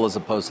their level as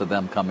opposed to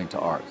them coming to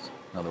ours.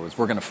 In other words,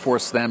 we're going to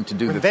force them to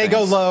do the things. They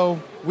go low,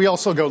 we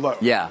also go low.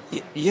 Yeah.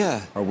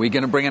 Yeah. Are we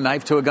going to bring a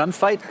knife to a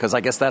gunfight? Because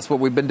I guess that's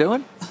what we've been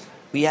doing.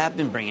 We have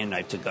been bringing a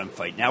knife to a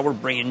gunfight. Now we're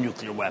bringing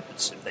nuclear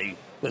weapons if they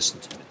listen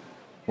to me.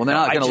 Well, they're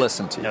not going to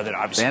listen to you. No, they're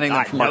obviously banning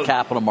them from our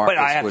capital markets.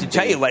 But I have to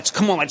tell you, let's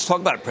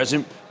talk about it.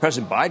 President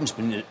Biden's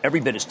been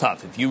every bit as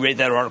tough. If you read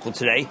that article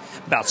today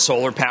about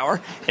solar power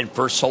and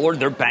First Solar,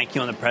 they're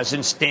banking on the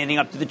president standing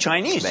up to the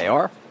Chinese. They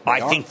are.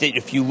 I think that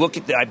if you look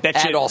at I bet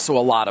you. And also a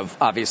lot of,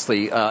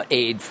 obviously,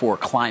 aid for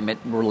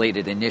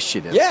climate-related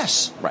initiatives.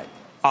 Yes. Right.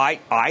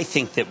 I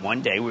think that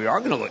one day we are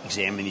going to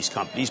examine these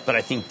companies, but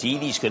I think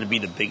Didi's going to be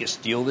the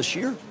biggest deal this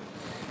year.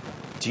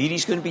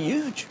 Didi's going to be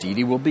huge.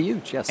 Didi will be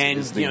huge, yes. And,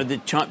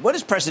 what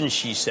does President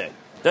Xi say?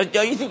 Don't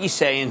you think he's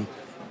saying,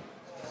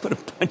 put a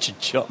bunch of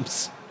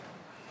chumps?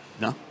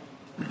 No?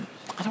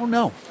 I don't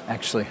know,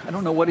 actually. I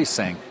don't know what he's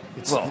saying.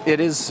 It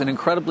is an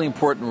incredibly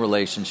important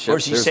relationship. Or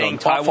is he There's saying an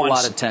awful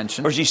lot of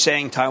tension. Or is he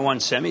saying Taiwan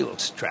semi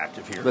looks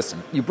attractive here?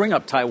 Listen, you bring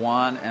up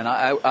Taiwan, and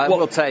I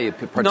will tell you,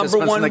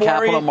 participants in the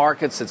capital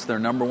markets, it's their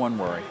number one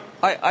worry.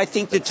 I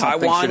think that Something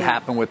Taiwan should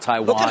happen with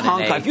Taiwan look at Hong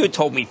Kong. in If you had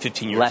told me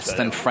 15 years less ago,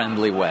 than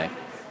friendly way.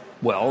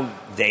 Well,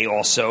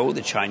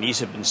 the Chinese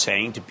have been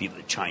saying to people,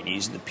 the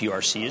Chinese, the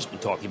PRC has been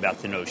talking about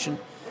the notion,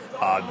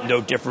 no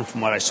different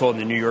from what I saw in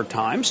the New York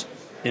Times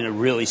in a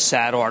really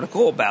sad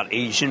article about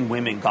Asian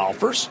women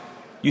golfers.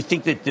 You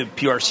think that the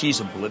PRC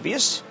is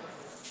oblivious?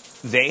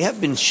 They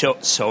have been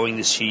sowing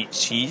the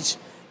seeds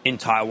in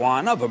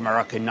Taiwan of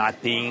America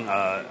not being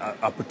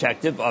a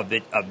protective of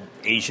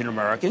Asian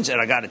Americans. And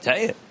I got to tell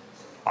you,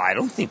 I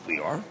don't think we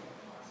are.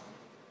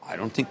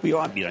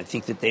 I mean, I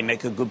think that they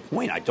make a good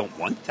point. I don't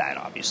want that,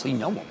 obviously.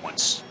 No one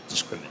wants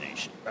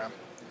discrimination.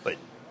 But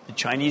the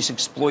Chinese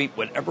exploit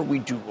whatever we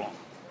do wrong.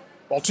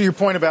 Well, to your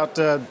point about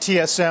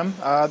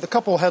TSM, the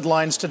couple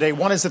headlines today.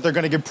 One is that they're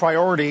going to give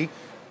priority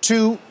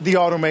to the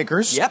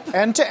automakers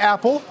and to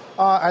Apple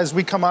as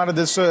we come out of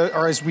this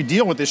or as we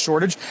deal with this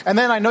shortage. And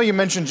then I know you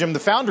mentioned, Jim, the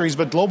foundries,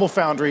 but Global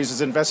Foundries is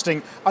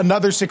investing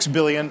another $6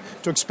 billion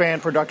to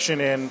expand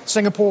production in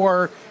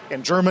Singapore,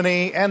 in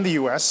Germany, and the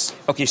U.S.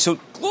 Okay, so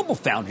Global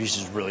Foundries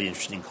is a really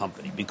interesting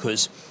company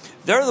because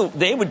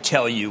they would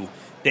tell you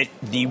that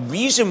the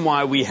reason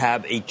why we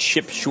have a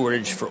chip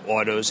shortage for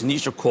autos, and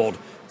these are called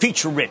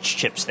feature-rich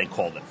chips, they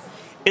call them,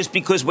 is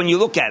because when you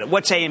look at it,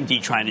 what's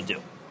AMD trying to do?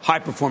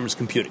 High-performance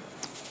computing.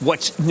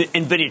 What's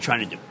NVIDIA trying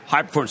to do?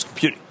 High-performance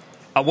computing.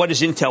 What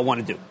does Intel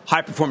want to do?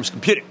 High-performance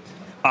computing.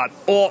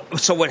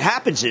 So what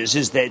happens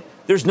is that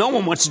there's no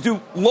one wants to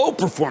do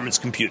low-performance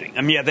computing.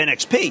 I mean, you have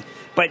NXP,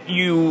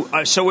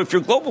 but so if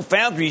you're Global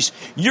Foundries,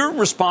 you're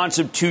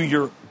responsive to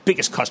your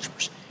biggest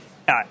customers,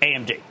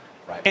 AMD.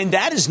 Right. And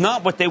that is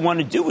not what they want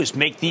to do, is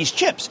make these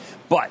chips.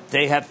 But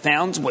they have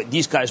found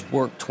these guys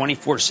work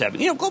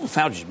 24/7. Global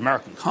Foundries is an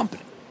American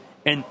company,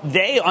 and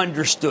they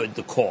understood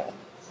the call.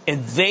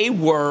 And they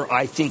were,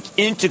 I think,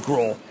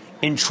 integral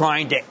in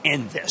trying to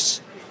end this.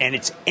 And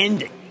it's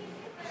ending.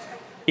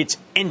 It's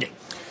ending.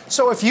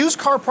 So if used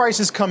car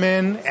prices come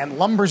in and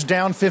lumber's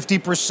down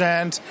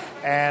 50%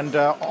 and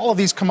all of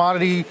these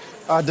commodity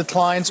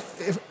declines,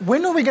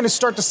 when are we going to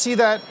start to see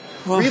that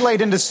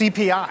relayed into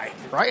CPI,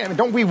 right? I mean,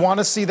 don't we want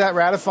to see that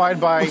ratified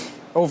by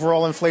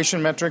overall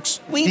inflation metrics,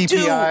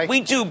 DPI?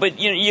 We do, but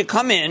you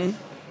come in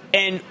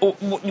and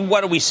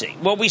what do we see?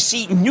 Well, we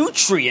see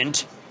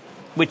Nutrient,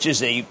 which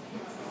is a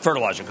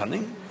fertilizer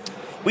company.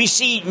 We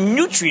see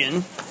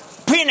Nutrien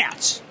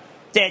pre-announce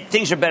that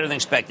things are better than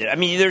expected. I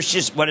mean,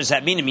 what does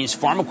that mean? It means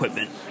farm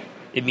equipment.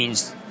 It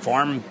means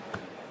farm.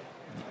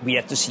 We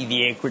have to see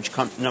the acreage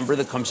number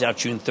that comes out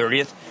June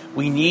 30th.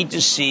 We need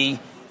to see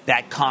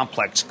that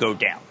complex go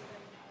down.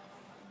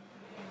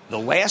 The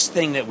last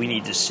thing that we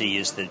need to see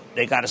is that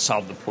they got to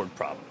solve the port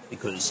problem,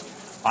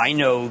 because I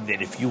know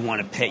that if you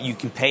want to pay, you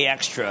can pay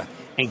extra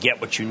and get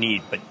what you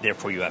need, but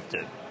therefore you have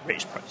to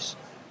raise price.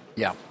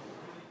 Yeah.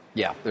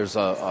 Yeah, there's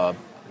a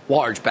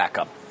large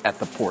backup at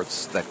the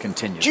ports that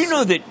continues. Do you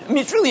know that? I mean,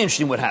 it's really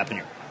interesting what happened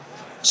here.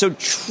 So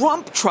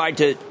Trump tried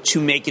to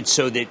make it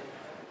so that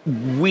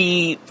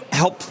we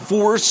help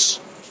force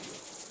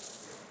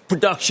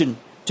production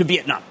to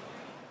Vietnam.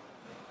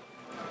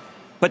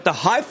 But the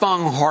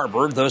Haiphong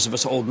Harbor, those of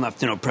us old enough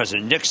to know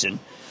President Nixon,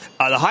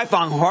 the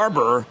Haiphong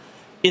Harbor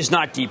is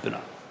not deep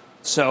enough.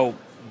 So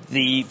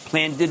the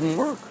plan didn't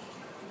work.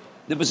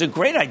 It was a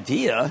great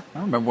idea. I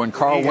remember when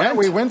Carl went.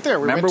 We went there.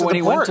 Remember when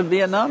he went to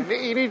Vietnam?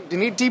 You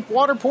need deep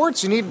water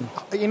ports. You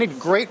need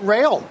great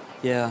rail.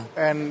 Yeah.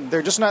 And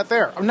they're just not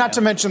there. Not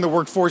to mention the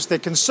workforce they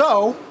can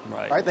sew.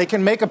 Right. They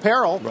can make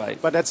apparel. Right.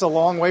 But that's a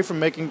long way from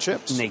making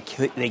chips. And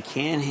they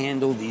can't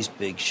handle these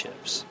big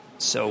ships.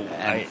 So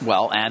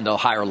and a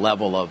higher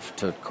level of,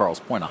 to Carl's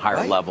point, a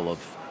higher level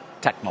of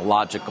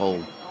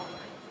technological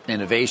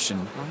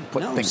innovation,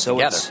 put things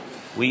together.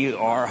 We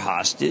are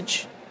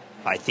hostage.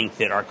 I think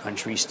that our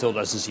country still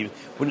doesn't see.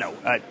 Well, no,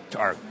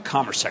 our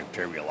Commerce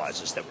Secretary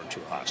realizes that we're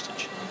too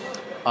hostage.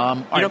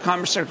 You know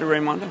Commerce Secretary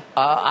Raimondo?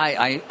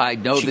 I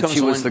know that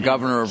she was the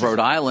governor of Rhode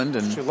Island,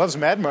 and she loves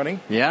Mad Money.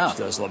 Yeah, she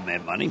does love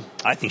Mad Money.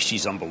 I think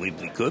she's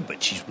unbelievably good,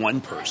 but she's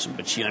one person.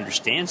 But she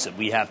understands that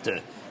we have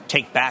to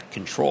take back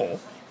control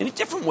in a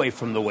different way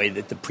from the way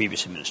that the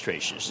previous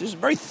administration is. It's a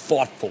very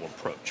thoughtful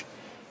approach.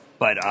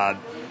 But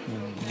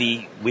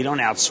we don't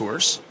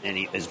outsource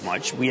as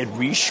much. We had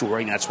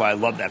reshoring. That's why I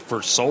love that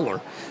First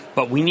Solar.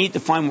 But we need to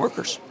find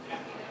workers.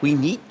 We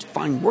need to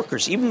find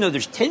workers, even though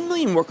there's 10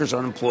 million workers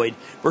unemployed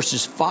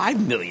versus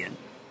 5 million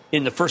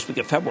in the first week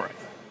of February,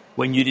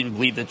 when you didn't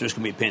believe that there was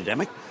going to be a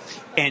pandemic.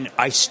 And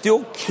I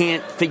still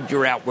can't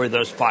figure out where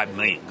those 5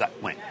 million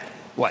went.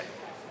 What?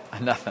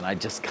 Nothing. I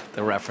just got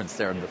the reference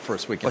there in the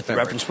first week of February.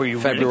 The reference where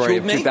you February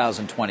ridiculed of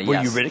 2020,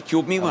 Where you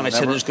ridiculed me when I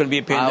said there's going to be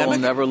a pandemic? I will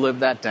never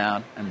live that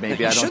down, and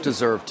maybe I don't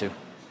deserve to.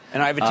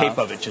 And I have a tape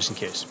of it, just in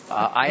case.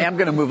 I am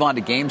going to move on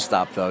to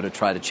GameStop, though, to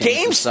try to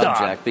change the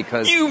subject.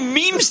 Because you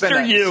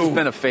memester, This has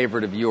been a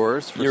favorite of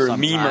yours for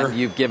some time.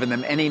 You've given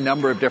them any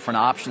number of different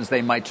options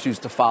they might choose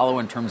to follow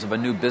in terms of a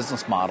new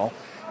business model.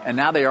 And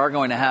now they are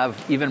going to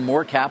have even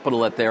more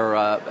capital at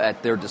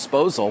their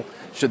disposal,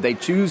 should they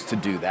choose to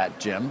do that,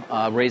 Jim,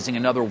 raising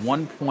another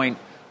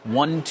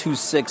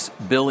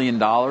 $1.126 billion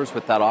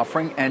with that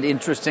offering. And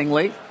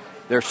interestingly,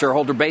 their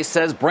shareholder base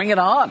says, bring it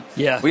on.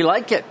 Yeah. We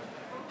like it.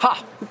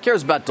 Who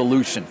cares about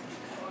dilution?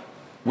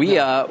 We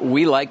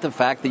like the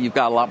fact that you've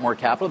got a lot more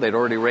capital. They'd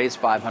already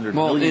raised $500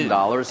 million.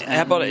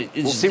 How about it?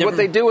 We'll see what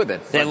they do with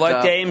it. They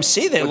like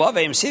AMC. They love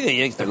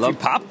AMC. They love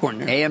popcorn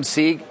there.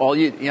 AMC,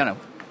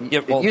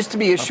 it used to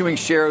be issuing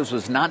shares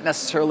was not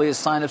necessarily a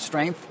sign of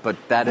strength, but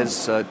that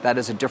is a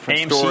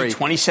different story.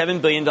 AMC,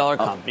 $27 billion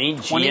company.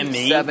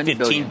 GME,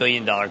 $15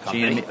 billion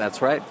company. GME,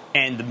 that's right.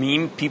 And the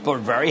meme people are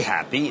very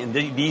happy, and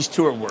these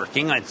two are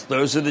working.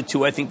 Those are the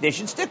two I think they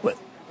should stick with.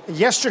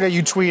 Yesterday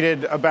you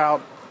tweeted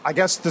about, I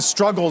guess, the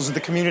struggles that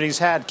the community's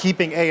had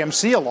keeping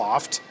AMC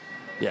aloft.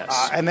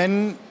 Yes. And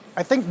then,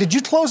 I think, did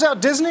you close out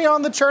Disney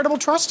on the charitable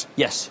trust?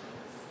 Yes.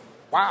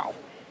 Wow.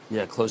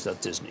 Yeah, closed out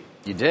Disney.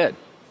 You did?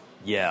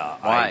 Yeah.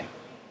 Why?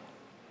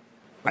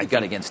 What you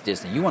got against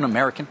Disney? You an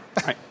American?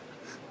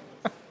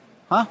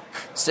 Huh?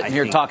 Sitting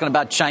here talking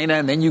about China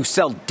and then you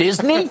sell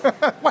Disney?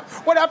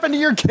 What happened to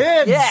your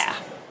kids? Yeah.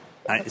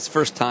 It's the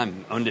first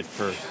time I owned it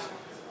for,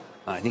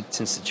 I think,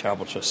 since the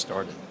charitable trust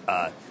started.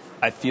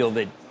 I feel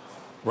that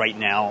right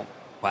now,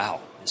 wow,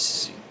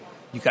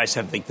 you guys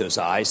have those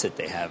eyes that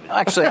they have.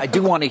 Actually, I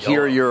do want to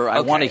hear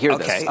I want to hear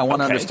this. I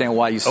want to understand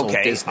why you sold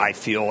Disney. I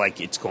feel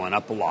like it's going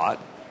up a lot.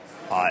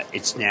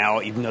 It's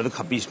now, even though the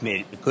company's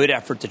made a good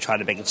effort to try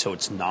to make it so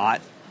it's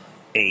not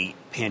a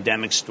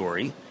pandemic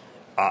story,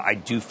 I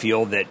do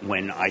feel that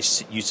when I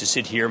used to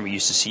sit here and we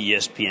used to see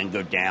ESPN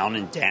go down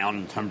and down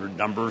in terms of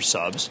number of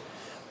subs,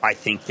 I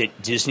think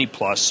that Disney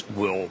Plus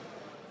will,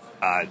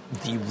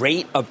 the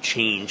rate of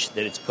change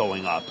that it's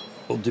going up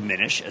will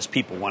diminish as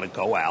people want to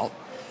go out.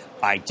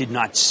 I did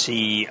not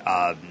see,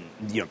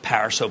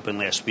 Paris open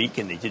last week,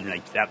 and they didn't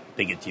make that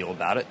big a deal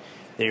about it.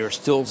 They're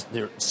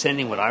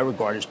sending what I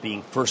regard as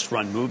being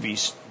first-run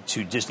movies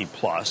to Disney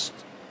Plus,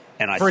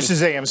 and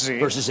versus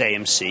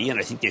AMC, and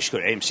I think they should go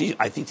to AMC.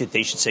 I think that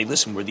they should say,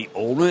 "Listen, we're the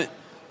ultimate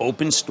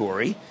open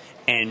story,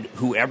 and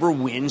whoever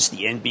wins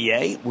the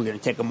NBA, we're going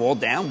to take them all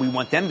down. We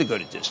want them to go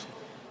to Disney."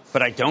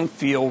 But I don't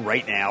feel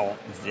right now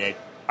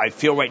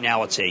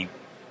it's a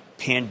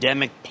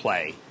pandemic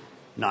play,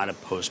 not a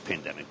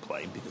post-pandemic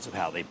play, because of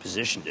how they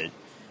positioned it.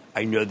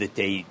 I know that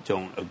they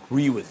don't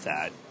agree with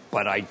that,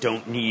 but I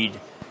don't need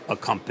a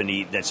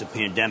company that's a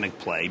pandemic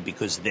play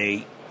because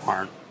they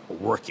aren't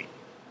working.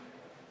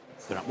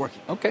 They're not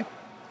working. Okay,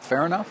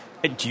 fair enough.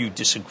 Do you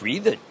disagree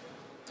that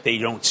they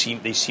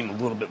seem a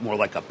little bit more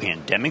like a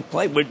pandemic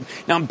play?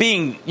 Now I'm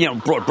being,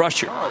 broad brush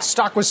here.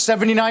 Stock was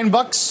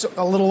 $79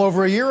 a little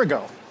over a year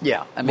ago.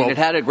 Yeah, I mean, it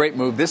had a great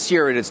move. This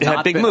year it has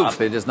not been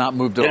up. It has not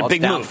moved at all. It's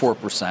down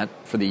 4%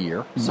 for the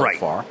year so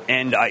far.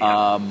 And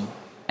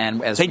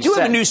and as they do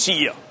have a new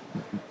CEO.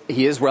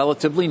 He is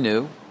relatively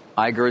new.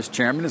 Iger, as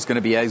chairman, is going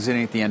to be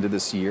exiting at the end of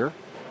this year.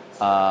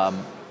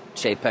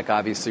 Chapek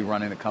obviously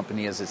running the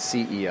company as its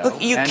CEO.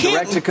 Look, and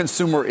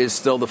direct-to-consumer is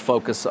still the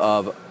focus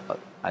of,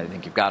 I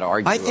think you've got to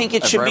argue,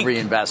 for every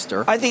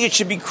investor. I think it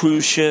should be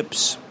cruise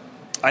ships.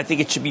 I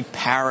think it should be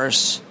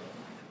Paris.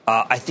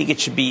 I think it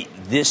should be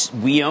this.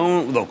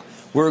 Look,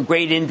 we're a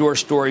great indoor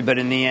story, but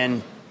in the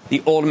end,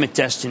 the ultimate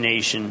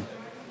destination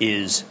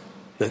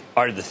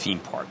are the theme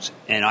parks.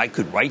 And I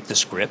could write the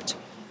script.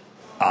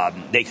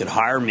 They could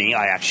hire me.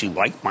 I actually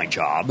like my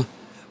job.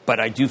 But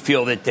I do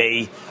feel that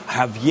they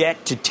have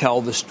yet to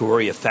tell the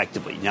story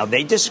effectively. Now,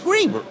 they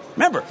disagree.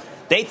 Remember,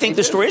 they think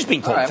the story is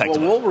being told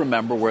effectively. Well, we'll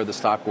remember where the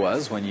stock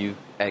was when you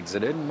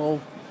exited, and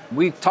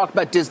we talk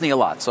about Disney a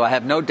lot, so I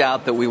have no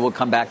doubt that we will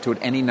come back to it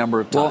any number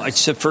of times. Well,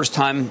 it's the first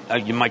time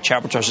my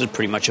Charitable Trust has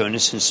pretty much owned it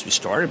since we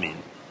started. I mean,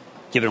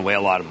 giving away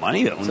a lot of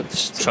money.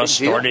 The trust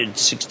started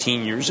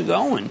 16 years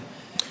ago, and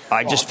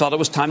I just felt it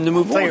was time to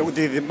move on.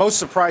 The most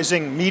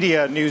surprising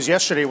media news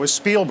yesterday was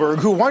Spielberg,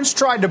 who once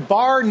tried to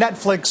bar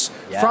Netflix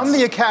from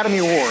the Academy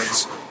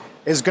Awards,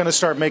 is going to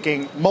start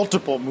making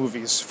multiple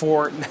movies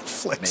for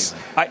Netflix.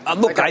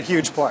 Look, a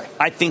huge play.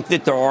 I think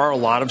that there are a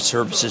lot of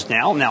services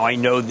now. Now, I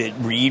know that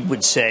Reed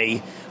would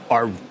say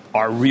our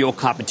real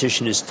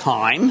competition is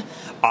time.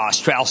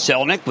 Strauss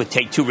Zelnick would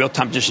take two real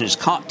competition is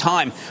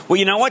time. Well,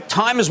 you know what?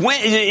 Time's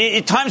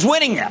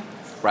winning now.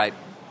 Right.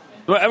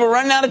 We're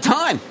running out of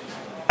time.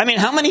 I mean,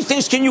 how many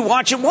things can you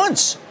watch at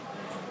once?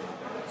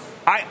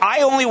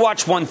 I only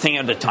watch one thing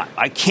at a time.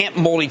 I can't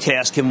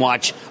multitask and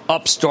watch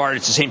Upstart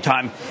at the same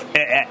time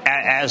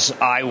as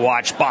I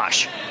watch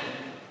Bosch.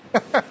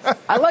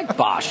 I like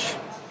Bosch.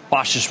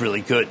 Bosch is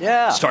really good.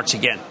 Yeah. Starts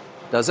again.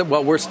 Does it?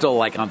 Well, we're still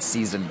on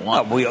season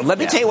 1. Let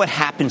me tell you what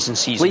happens in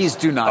season. Please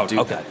do not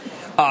do that.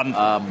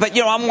 But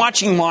I'm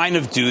watching Line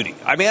of Duty.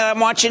 I mean, I'm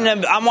watching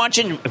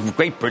a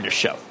great British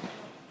show.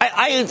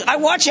 I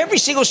watch every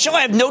single show.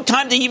 I have no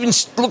time to even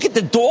look at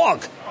the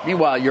dog.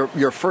 Meanwhile,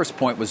 your first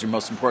point was your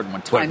most important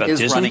one. Time is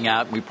Disney? running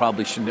out. We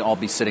probably shouldn't all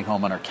be sitting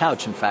home on our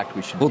couch. In fact,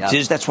 we should be out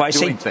that's why I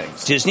say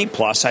things. Disney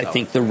Plus, I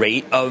think the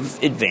rate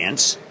of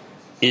advance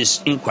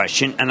is in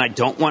question, and I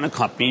don't want a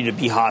company to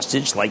be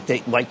hostage like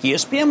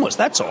ESPN was.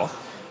 That's all.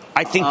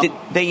 I think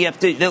that they have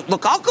to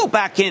look. I'll go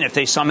back in if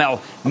they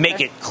somehow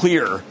make it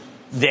clear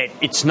that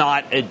it's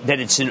not that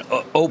it's an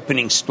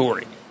opening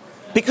story,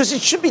 because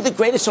it should be the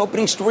greatest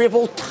opening story of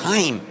all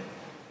time.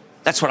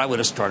 That's what I would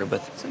have started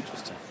with. That's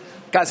interesting.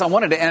 Guys, I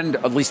wanted to end,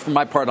 at least for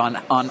my part,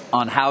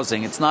 on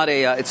housing. It's not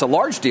it's a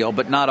large deal,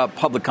 but not a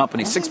public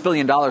company. $6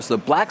 billion.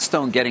 The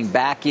Blackstone getting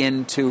back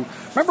into.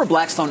 Remember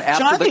Blackstone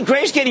after Jonathan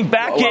Gray's getting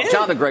back in.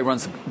 Jonathan Gray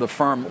runs the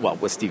firm,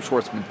 with Steve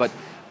Schwarzman, but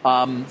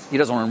he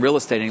doesn't run real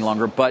estate any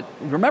longer. But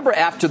remember,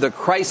 after the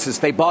crisis,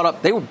 they bought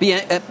up. They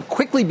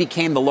quickly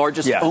became the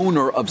largest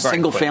owner of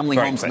single-family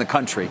homes in the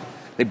country.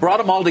 They brought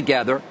them all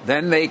together.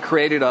 Then they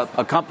created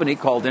a company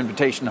called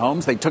Invitation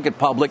Homes. They took it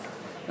public.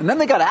 And then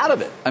they got out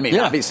of it. I mean,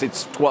 obviously,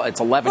 it's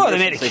 11 years. They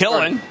made a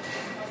killing.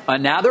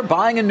 Now they're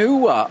buying a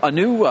new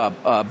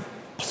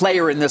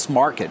player in this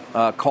market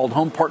called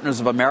Home Partners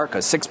of America,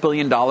 $6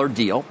 billion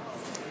deal.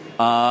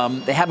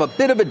 They have a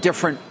bit of a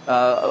different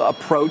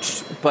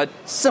approach, but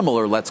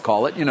similar, let's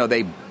call it.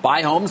 They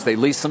buy homes, they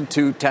lease them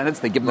to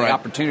tenants, they give them the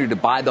opportunity to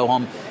buy the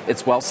home.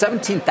 It's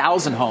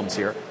 17,000 homes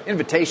here.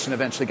 Invitation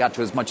eventually got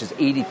to as much as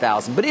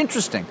 80,000. But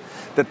interesting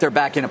that they're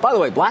back in it. By the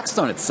way,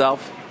 Blackstone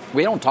itself,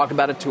 we don't talk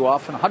about it too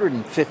often,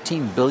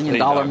 $115 billion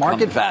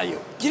market value.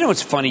 You know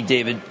what's funny,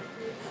 David?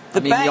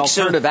 The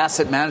alternative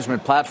asset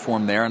management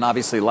platform there, and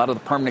obviously a lot of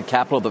the permanent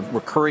capital, the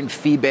recurring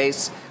fee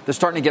base, they're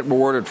starting to get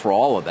rewarded for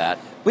all of that.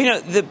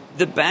 Well,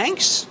 the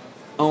banks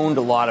owned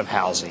a lot of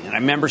housing. And I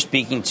remember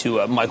speaking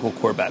to Michael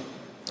Corbett,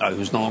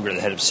 who's no longer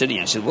the head of Citi.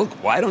 And I said, look,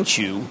 why don't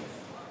you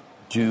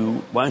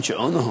own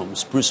the homes,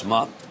 spruce them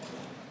up,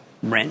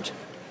 rent?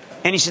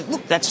 And he said,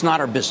 look, that's not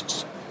our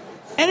business.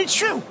 And it's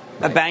true.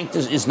 A bank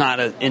is not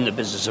in the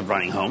business of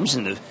running homes,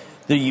 and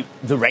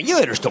the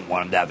regulators don't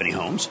want them to have any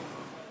homes.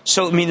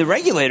 So, I mean, the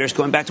regulators,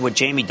 going back to what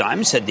Jamie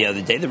Dimon said the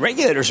other day, the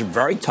regulators are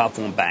very tough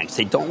on banks.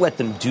 They don't let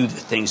them do the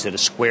things that a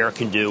Square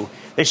can do.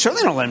 They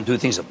certainly don't let them do the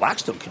things that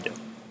Blackstone can do.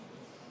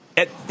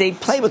 They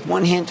play with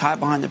one hand tied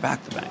behind their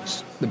back, the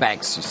banks. The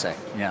banks, you say?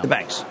 Yeah. The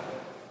banks.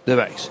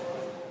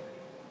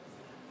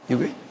 You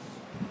agree?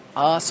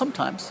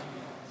 Sometimes.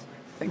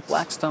 I think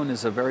Blackstone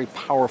is a very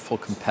powerful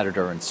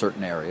competitor in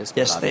certain areas.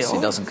 Yes, but obviously they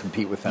are. Doesn't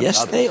compete with them.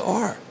 Yes, they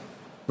are.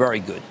 Very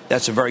good.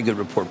 That's a very good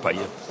report by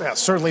you. Yeah,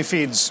 certainly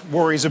feeds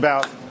worries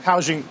about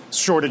housing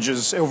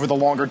shortages over the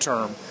longer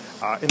term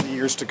in the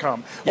years to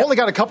come. Yep. Only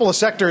got a couple of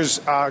sectors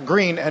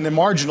green and then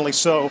marginally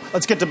so.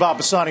 Let's get to Bob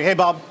Pisani. Hey,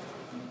 Bob.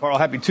 Carl,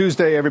 happy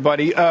Tuesday,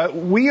 everybody.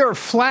 We are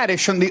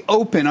flattish on the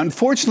open.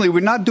 Unfortunately, we're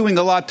not doing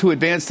a lot to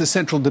advance the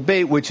central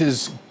debate, which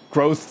is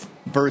growth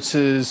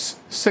versus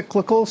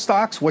cyclical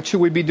stocks. What should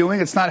we be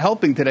doing? It's not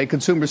helping today.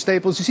 Consumer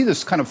staples. You see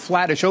this kind of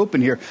flattish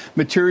open here.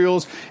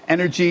 Materials,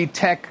 energy,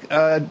 tech,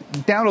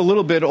 down a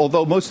little bit,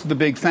 although most of the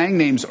big FANG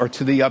names are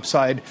to the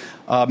upside.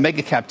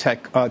 Mega cap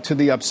tech to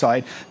the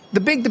upside. The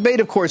big debate,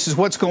 of course, is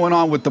what's going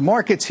on with the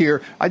markets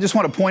here. I just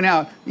want to point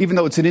out, even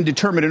though it's an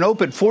indeterminate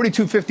open,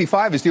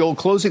 42.55 is the old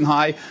closing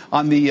high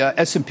on the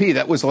S&P.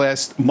 That was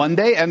last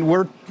Monday, and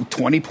we're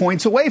 20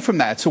 points away from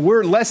that. So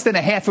we're less than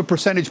a half a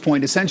percentage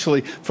point, essentially,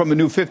 from a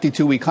new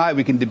 52-week high.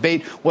 We can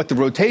debate what the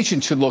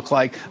rotation should look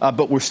like,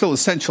 but we're still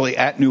essentially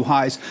at new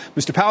highs.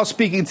 Mr. Powell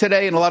speaking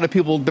today, and a lot of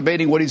people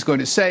debating what he's going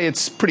to say.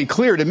 It's pretty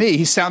clear to me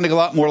he's sounding a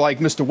lot more like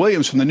Mr.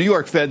 Williams from the New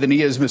York Fed than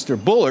he is Mr.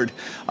 Bullard.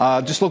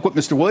 Just look what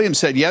Mr. Williams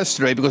said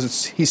yesterday, because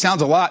he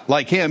sounds a lot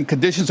like him.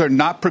 Conditions are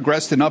not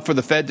progressed enough for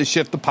the Fed to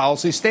shift the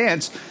policy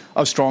stance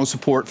of strong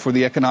support for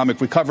the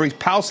economic recovery.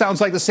 Powell sounds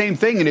like the same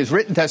thing in his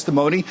written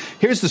testimony.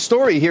 Here's the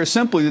story here.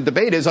 Simply, the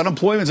debate is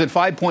unemployment's at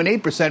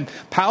 5.8%.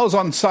 Powell's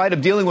on the side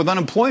of dealing with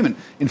unemployment.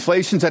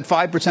 Inflation's at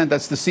 5%.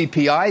 That's the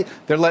CPI.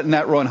 They're letting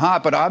that run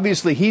hot. But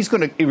obviously, he's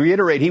going to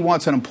reiterate he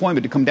wants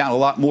unemployment to come down a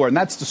lot more. And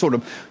that's the sort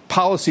of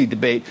policy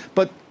debate.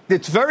 But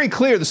it's very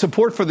clear the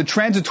support for the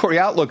transitory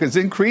outlook is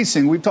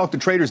increasing. We've talked to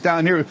traders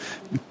down here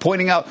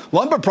pointing out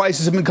lumber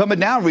prices have been coming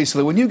down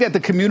recently. When you get the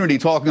community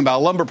talking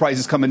about lumber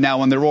prices coming down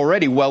when they're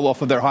already well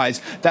off of their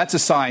highs, that's a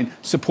sign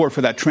support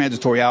for that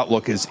transitory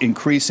outlook is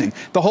increasing.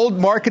 The whole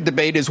market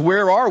debate is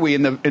where are we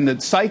in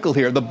the cycle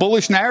here? The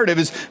bullish narrative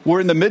is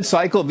we're in the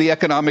mid-cycle of the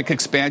economic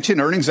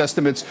expansion. Earnings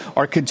estimates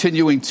are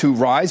continuing to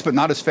rise, but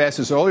not as fast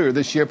as earlier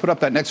this year. Put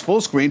up that next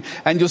full screen,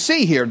 and you'll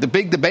see here the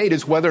big debate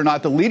is whether or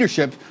not the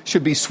leadership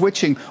should be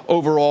switching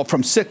overall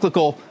from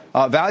cyclical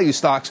value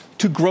stocks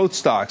to growth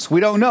stocks. We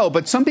don't know,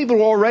 but some people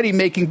are already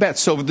making bets.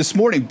 So this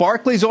morning,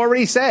 Barclays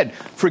already said,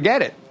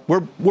 forget it.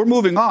 We're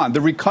moving on. The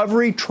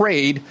recovery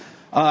trade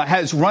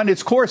has run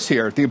its course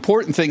here. The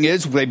important thing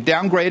is they've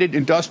downgraded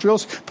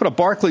industrials, put up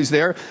Barclays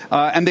there,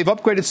 and they've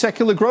upgraded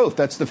secular growth.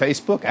 That's the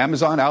Facebook,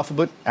 Amazon,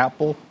 Alphabet,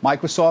 Apple,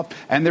 Microsoft,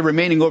 and they're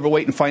remaining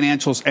overweight in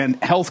financials and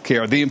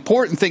healthcare. The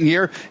important thing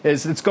here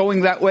is it's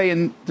going that way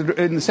in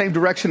the same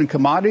direction in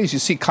commodities. You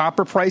see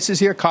copper prices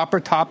here. Copper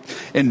topped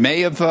in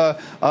May of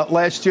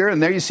last year,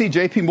 and there you see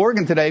J.P.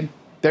 Morgan today.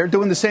 They're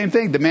doing the same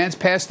thing. Demand's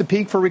past the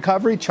peak for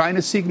recovery.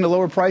 China's seeking to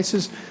lower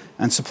prices,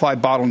 and supply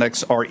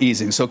bottlenecks are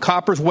easing. So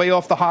copper's way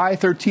off the high,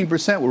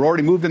 13%. We're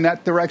already moved in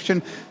that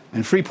direction.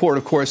 And Freeport,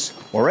 of course,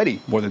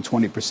 already more than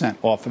 20%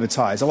 off of its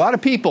highs. A lot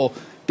of people,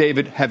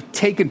 David, have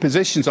taken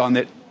positions on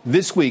it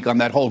this week on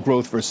that whole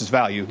growth versus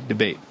value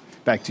debate.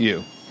 Back to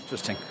you.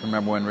 Interesting.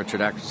 Remember when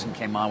Richard Atkinson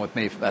came on with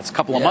me? That's a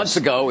couple of months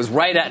ago. It was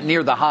right at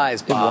near the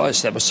highs, Bob. It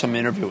was. That was some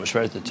interview. It was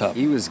right at the top.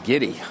 He was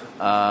giddy.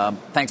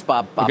 Thanks,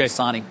 Bob. Bob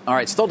Bassani. All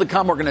right, still to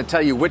come, we're going to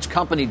tell you which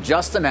company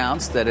just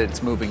announced that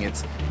it's moving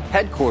its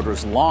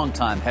headquarters,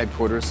 longtime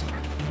headquarters,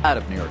 out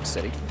of New York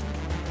City.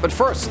 But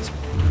first,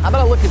 how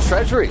about a look at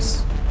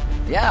treasuries?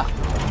 Yeah,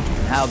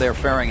 and how they're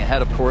faring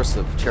ahead, of course,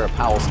 of Chair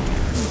Powell's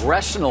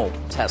congressional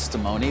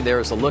testimony.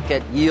 There's a look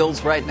at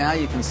yields right now.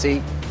 You can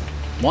see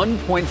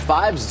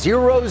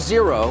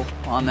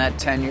 1.500 on that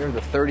 10-year, the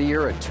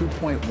 30-year at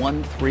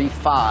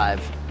 2.135.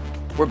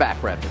 We're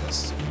back right after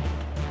this.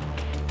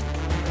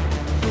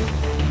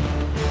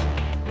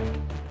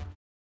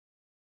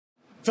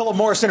 Philip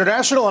Morris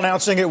International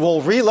announcing it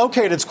will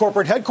relocate its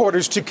corporate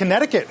headquarters to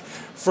Connecticut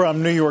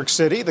from New York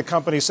City. The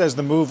company says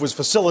the move was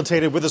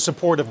facilitated with the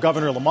support of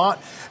Governor Lamont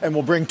and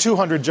will bring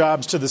 200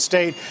 jobs to the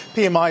state.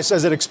 PMI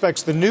says it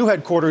expects the new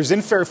headquarters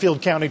in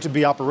Fairfield County to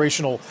be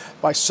operational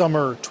by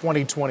summer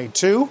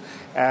 2022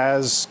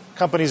 as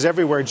companies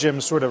everywhere, Jim,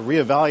 sort of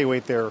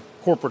reevaluate their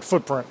corporate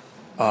footprint.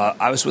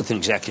 I was with an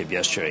executive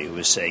yesterday who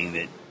was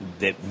saying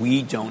that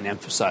we don't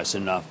emphasize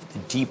enough the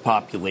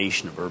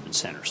depopulation of urban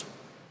centers.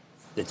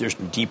 That there's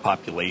been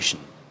depopulation.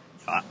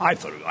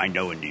 I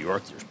know in New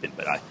York there's been,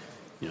 but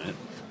there's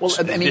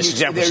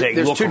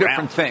two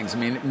different things. I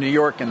mean, New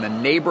York and the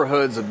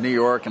neighborhoods of New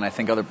York, and I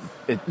think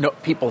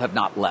people have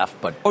not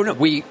left, but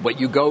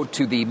you go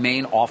to the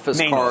main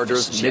office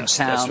corridors,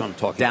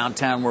 Midtown,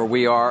 downtown where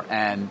we are,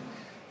 and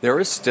there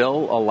is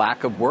still a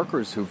lack of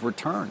workers who've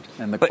returned.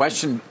 And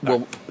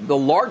the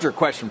larger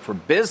question for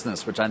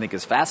business, which I think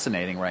is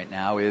fascinating right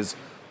now, is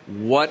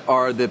what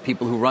are the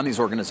people who run these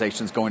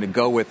organizations going to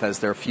go with as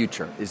their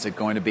future? Is it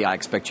going to be, I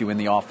expect you in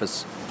the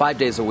office 5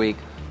 days a week,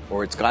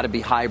 or it's got to be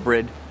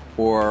hybrid,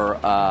 or,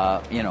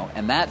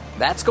 and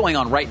that's going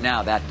on right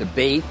now, that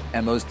debate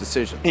and those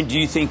decisions. And do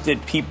you think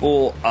that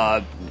people,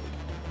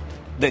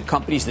 that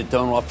companies that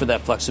don't offer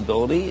that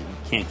flexibility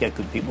can't get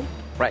good people?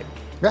 Right.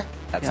 Yeah.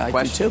 That's the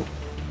question. I do too.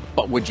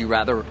 But would you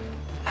rather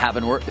have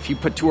if you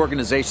put two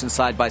organizations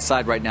side by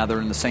side right now,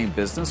 they're in the same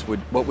business,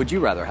 what would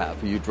you rather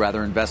have? You'd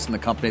rather invest in the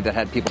company that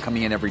had people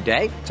coming in every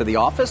day to the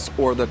office,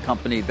 or the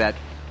company that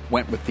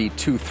went with the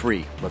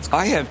 2-3?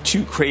 I have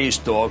two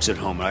crazed dogs at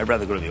home, and I'd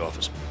rather go to the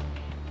office.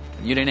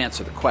 You didn't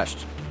answer the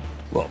question.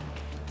 Well,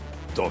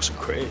 dogs are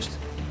crazed.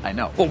 I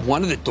know. Well,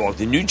 one of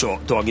the new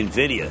dog,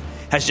 NVIDIA,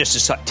 has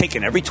just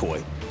taken every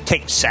toy,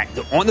 sat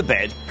on the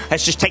bed,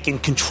 has just taken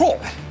control.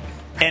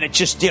 And it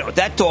just,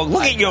 that dog,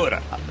 look at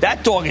Yoda.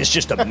 That dog is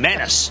just a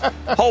menace.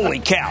 Holy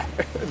cow.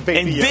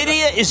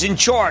 NVIDIA is in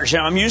charge.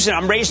 Now,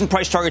 I'm raising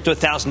price target to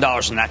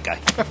 $1,000 on that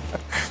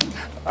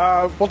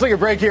guy. We'll take a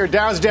break here.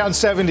 Dow's down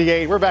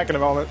 78. We're back in a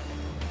moment.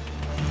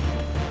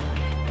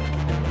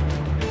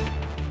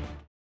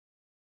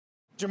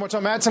 Jim, what's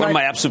on Matt tonight? One of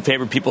my absolute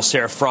favorite people,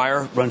 Sarah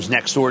Fryer, runs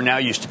Nextdoor now,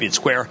 used to be at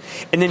Square.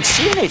 And then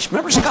CNH,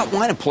 remember Scott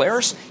Wine and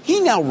Polaris?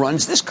 He now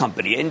runs this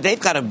company, and they've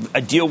got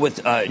a deal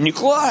with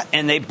Nikola,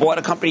 and they bought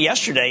a company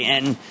yesterday.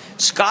 And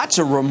Scott's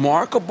a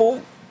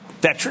remarkable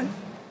veteran.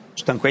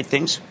 He's done great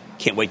things.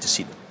 Can't wait to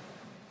see them.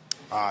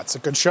 It's a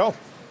good show.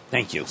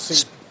 Thank you.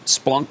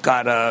 Splunk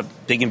got a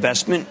big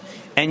investment.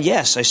 And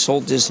yes, I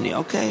sold Disney.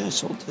 Okay, I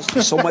sold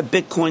Disney. Sold my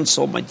Bitcoin,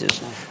 sold my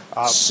Disney.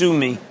 Sue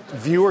me.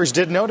 Viewers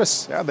did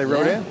notice. Yeah, they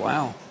wrote in.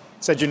 Wow.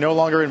 Said you're no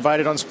longer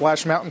invited on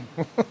Splash Mountain.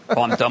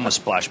 Oh, I'm done with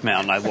Splash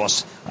Mountain.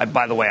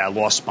 By the way, I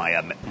lost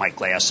my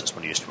glasses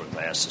when I used to wear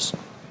glasses.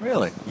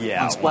 Really?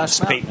 Yeah. On Splash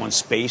Mountain? On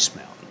Space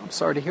Mountain. I'm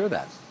sorry to hear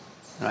that.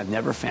 And I've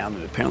never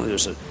found it. Apparently,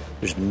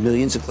 there's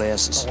millions of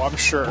glasses. Oh, I'm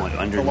sure.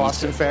 Underneath the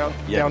lost and found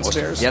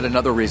downstairs. Yet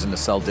another reason to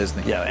sell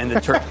Disney. Yeah, and the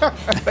turkey.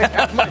 They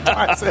have my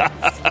glasses.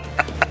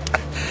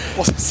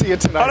 We'll see you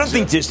tonight. I don't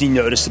think Disney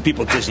noticed. The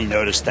people at Disney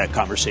noticed that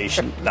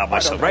conversation about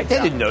myself, right? They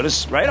didn't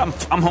notice, right?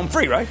 I'm home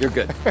free, right? You're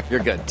good.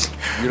 You're good.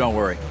 You don't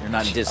worry. You're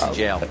not in Disney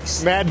jail.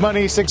 Mad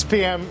Money, 6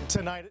 p.m.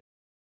 tonight.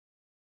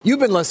 You've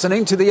been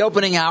listening to the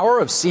opening hour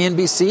of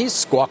CNBC's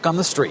Squawk on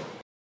the Street.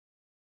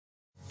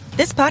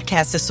 This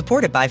podcast is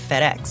supported by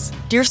FedEx.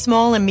 Dear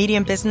small and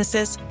medium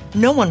businesses,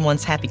 no one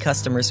wants happy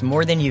customers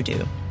more than you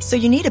do. So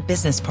you need a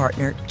business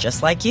partner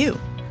just like you.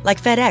 Like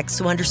FedEx,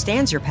 who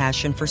understands your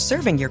passion for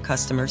serving your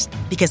customers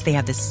because they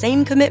have the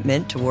same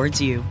commitment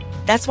towards you.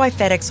 That's why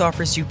FedEx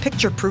offers you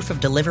picture proof of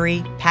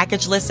delivery,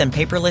 packageless and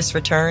paperless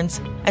returns,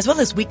 as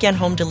well as weekend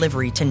home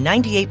delivery to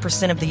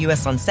 98% of the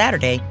U.S. on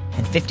Saturday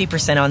and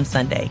 50% on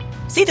Sunday.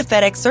 See the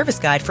FedEx service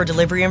guide for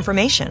delivery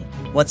information.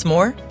 What's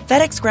more,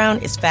 FedEx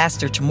Ground is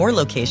faster to more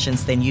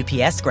locations than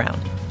UPS Ground.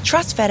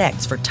 Trust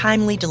FedEx for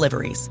timely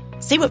deliveries.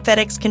 See what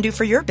FedEx can do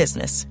for your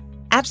business.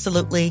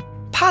 Absolutely,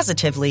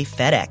 positively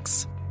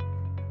FedEx.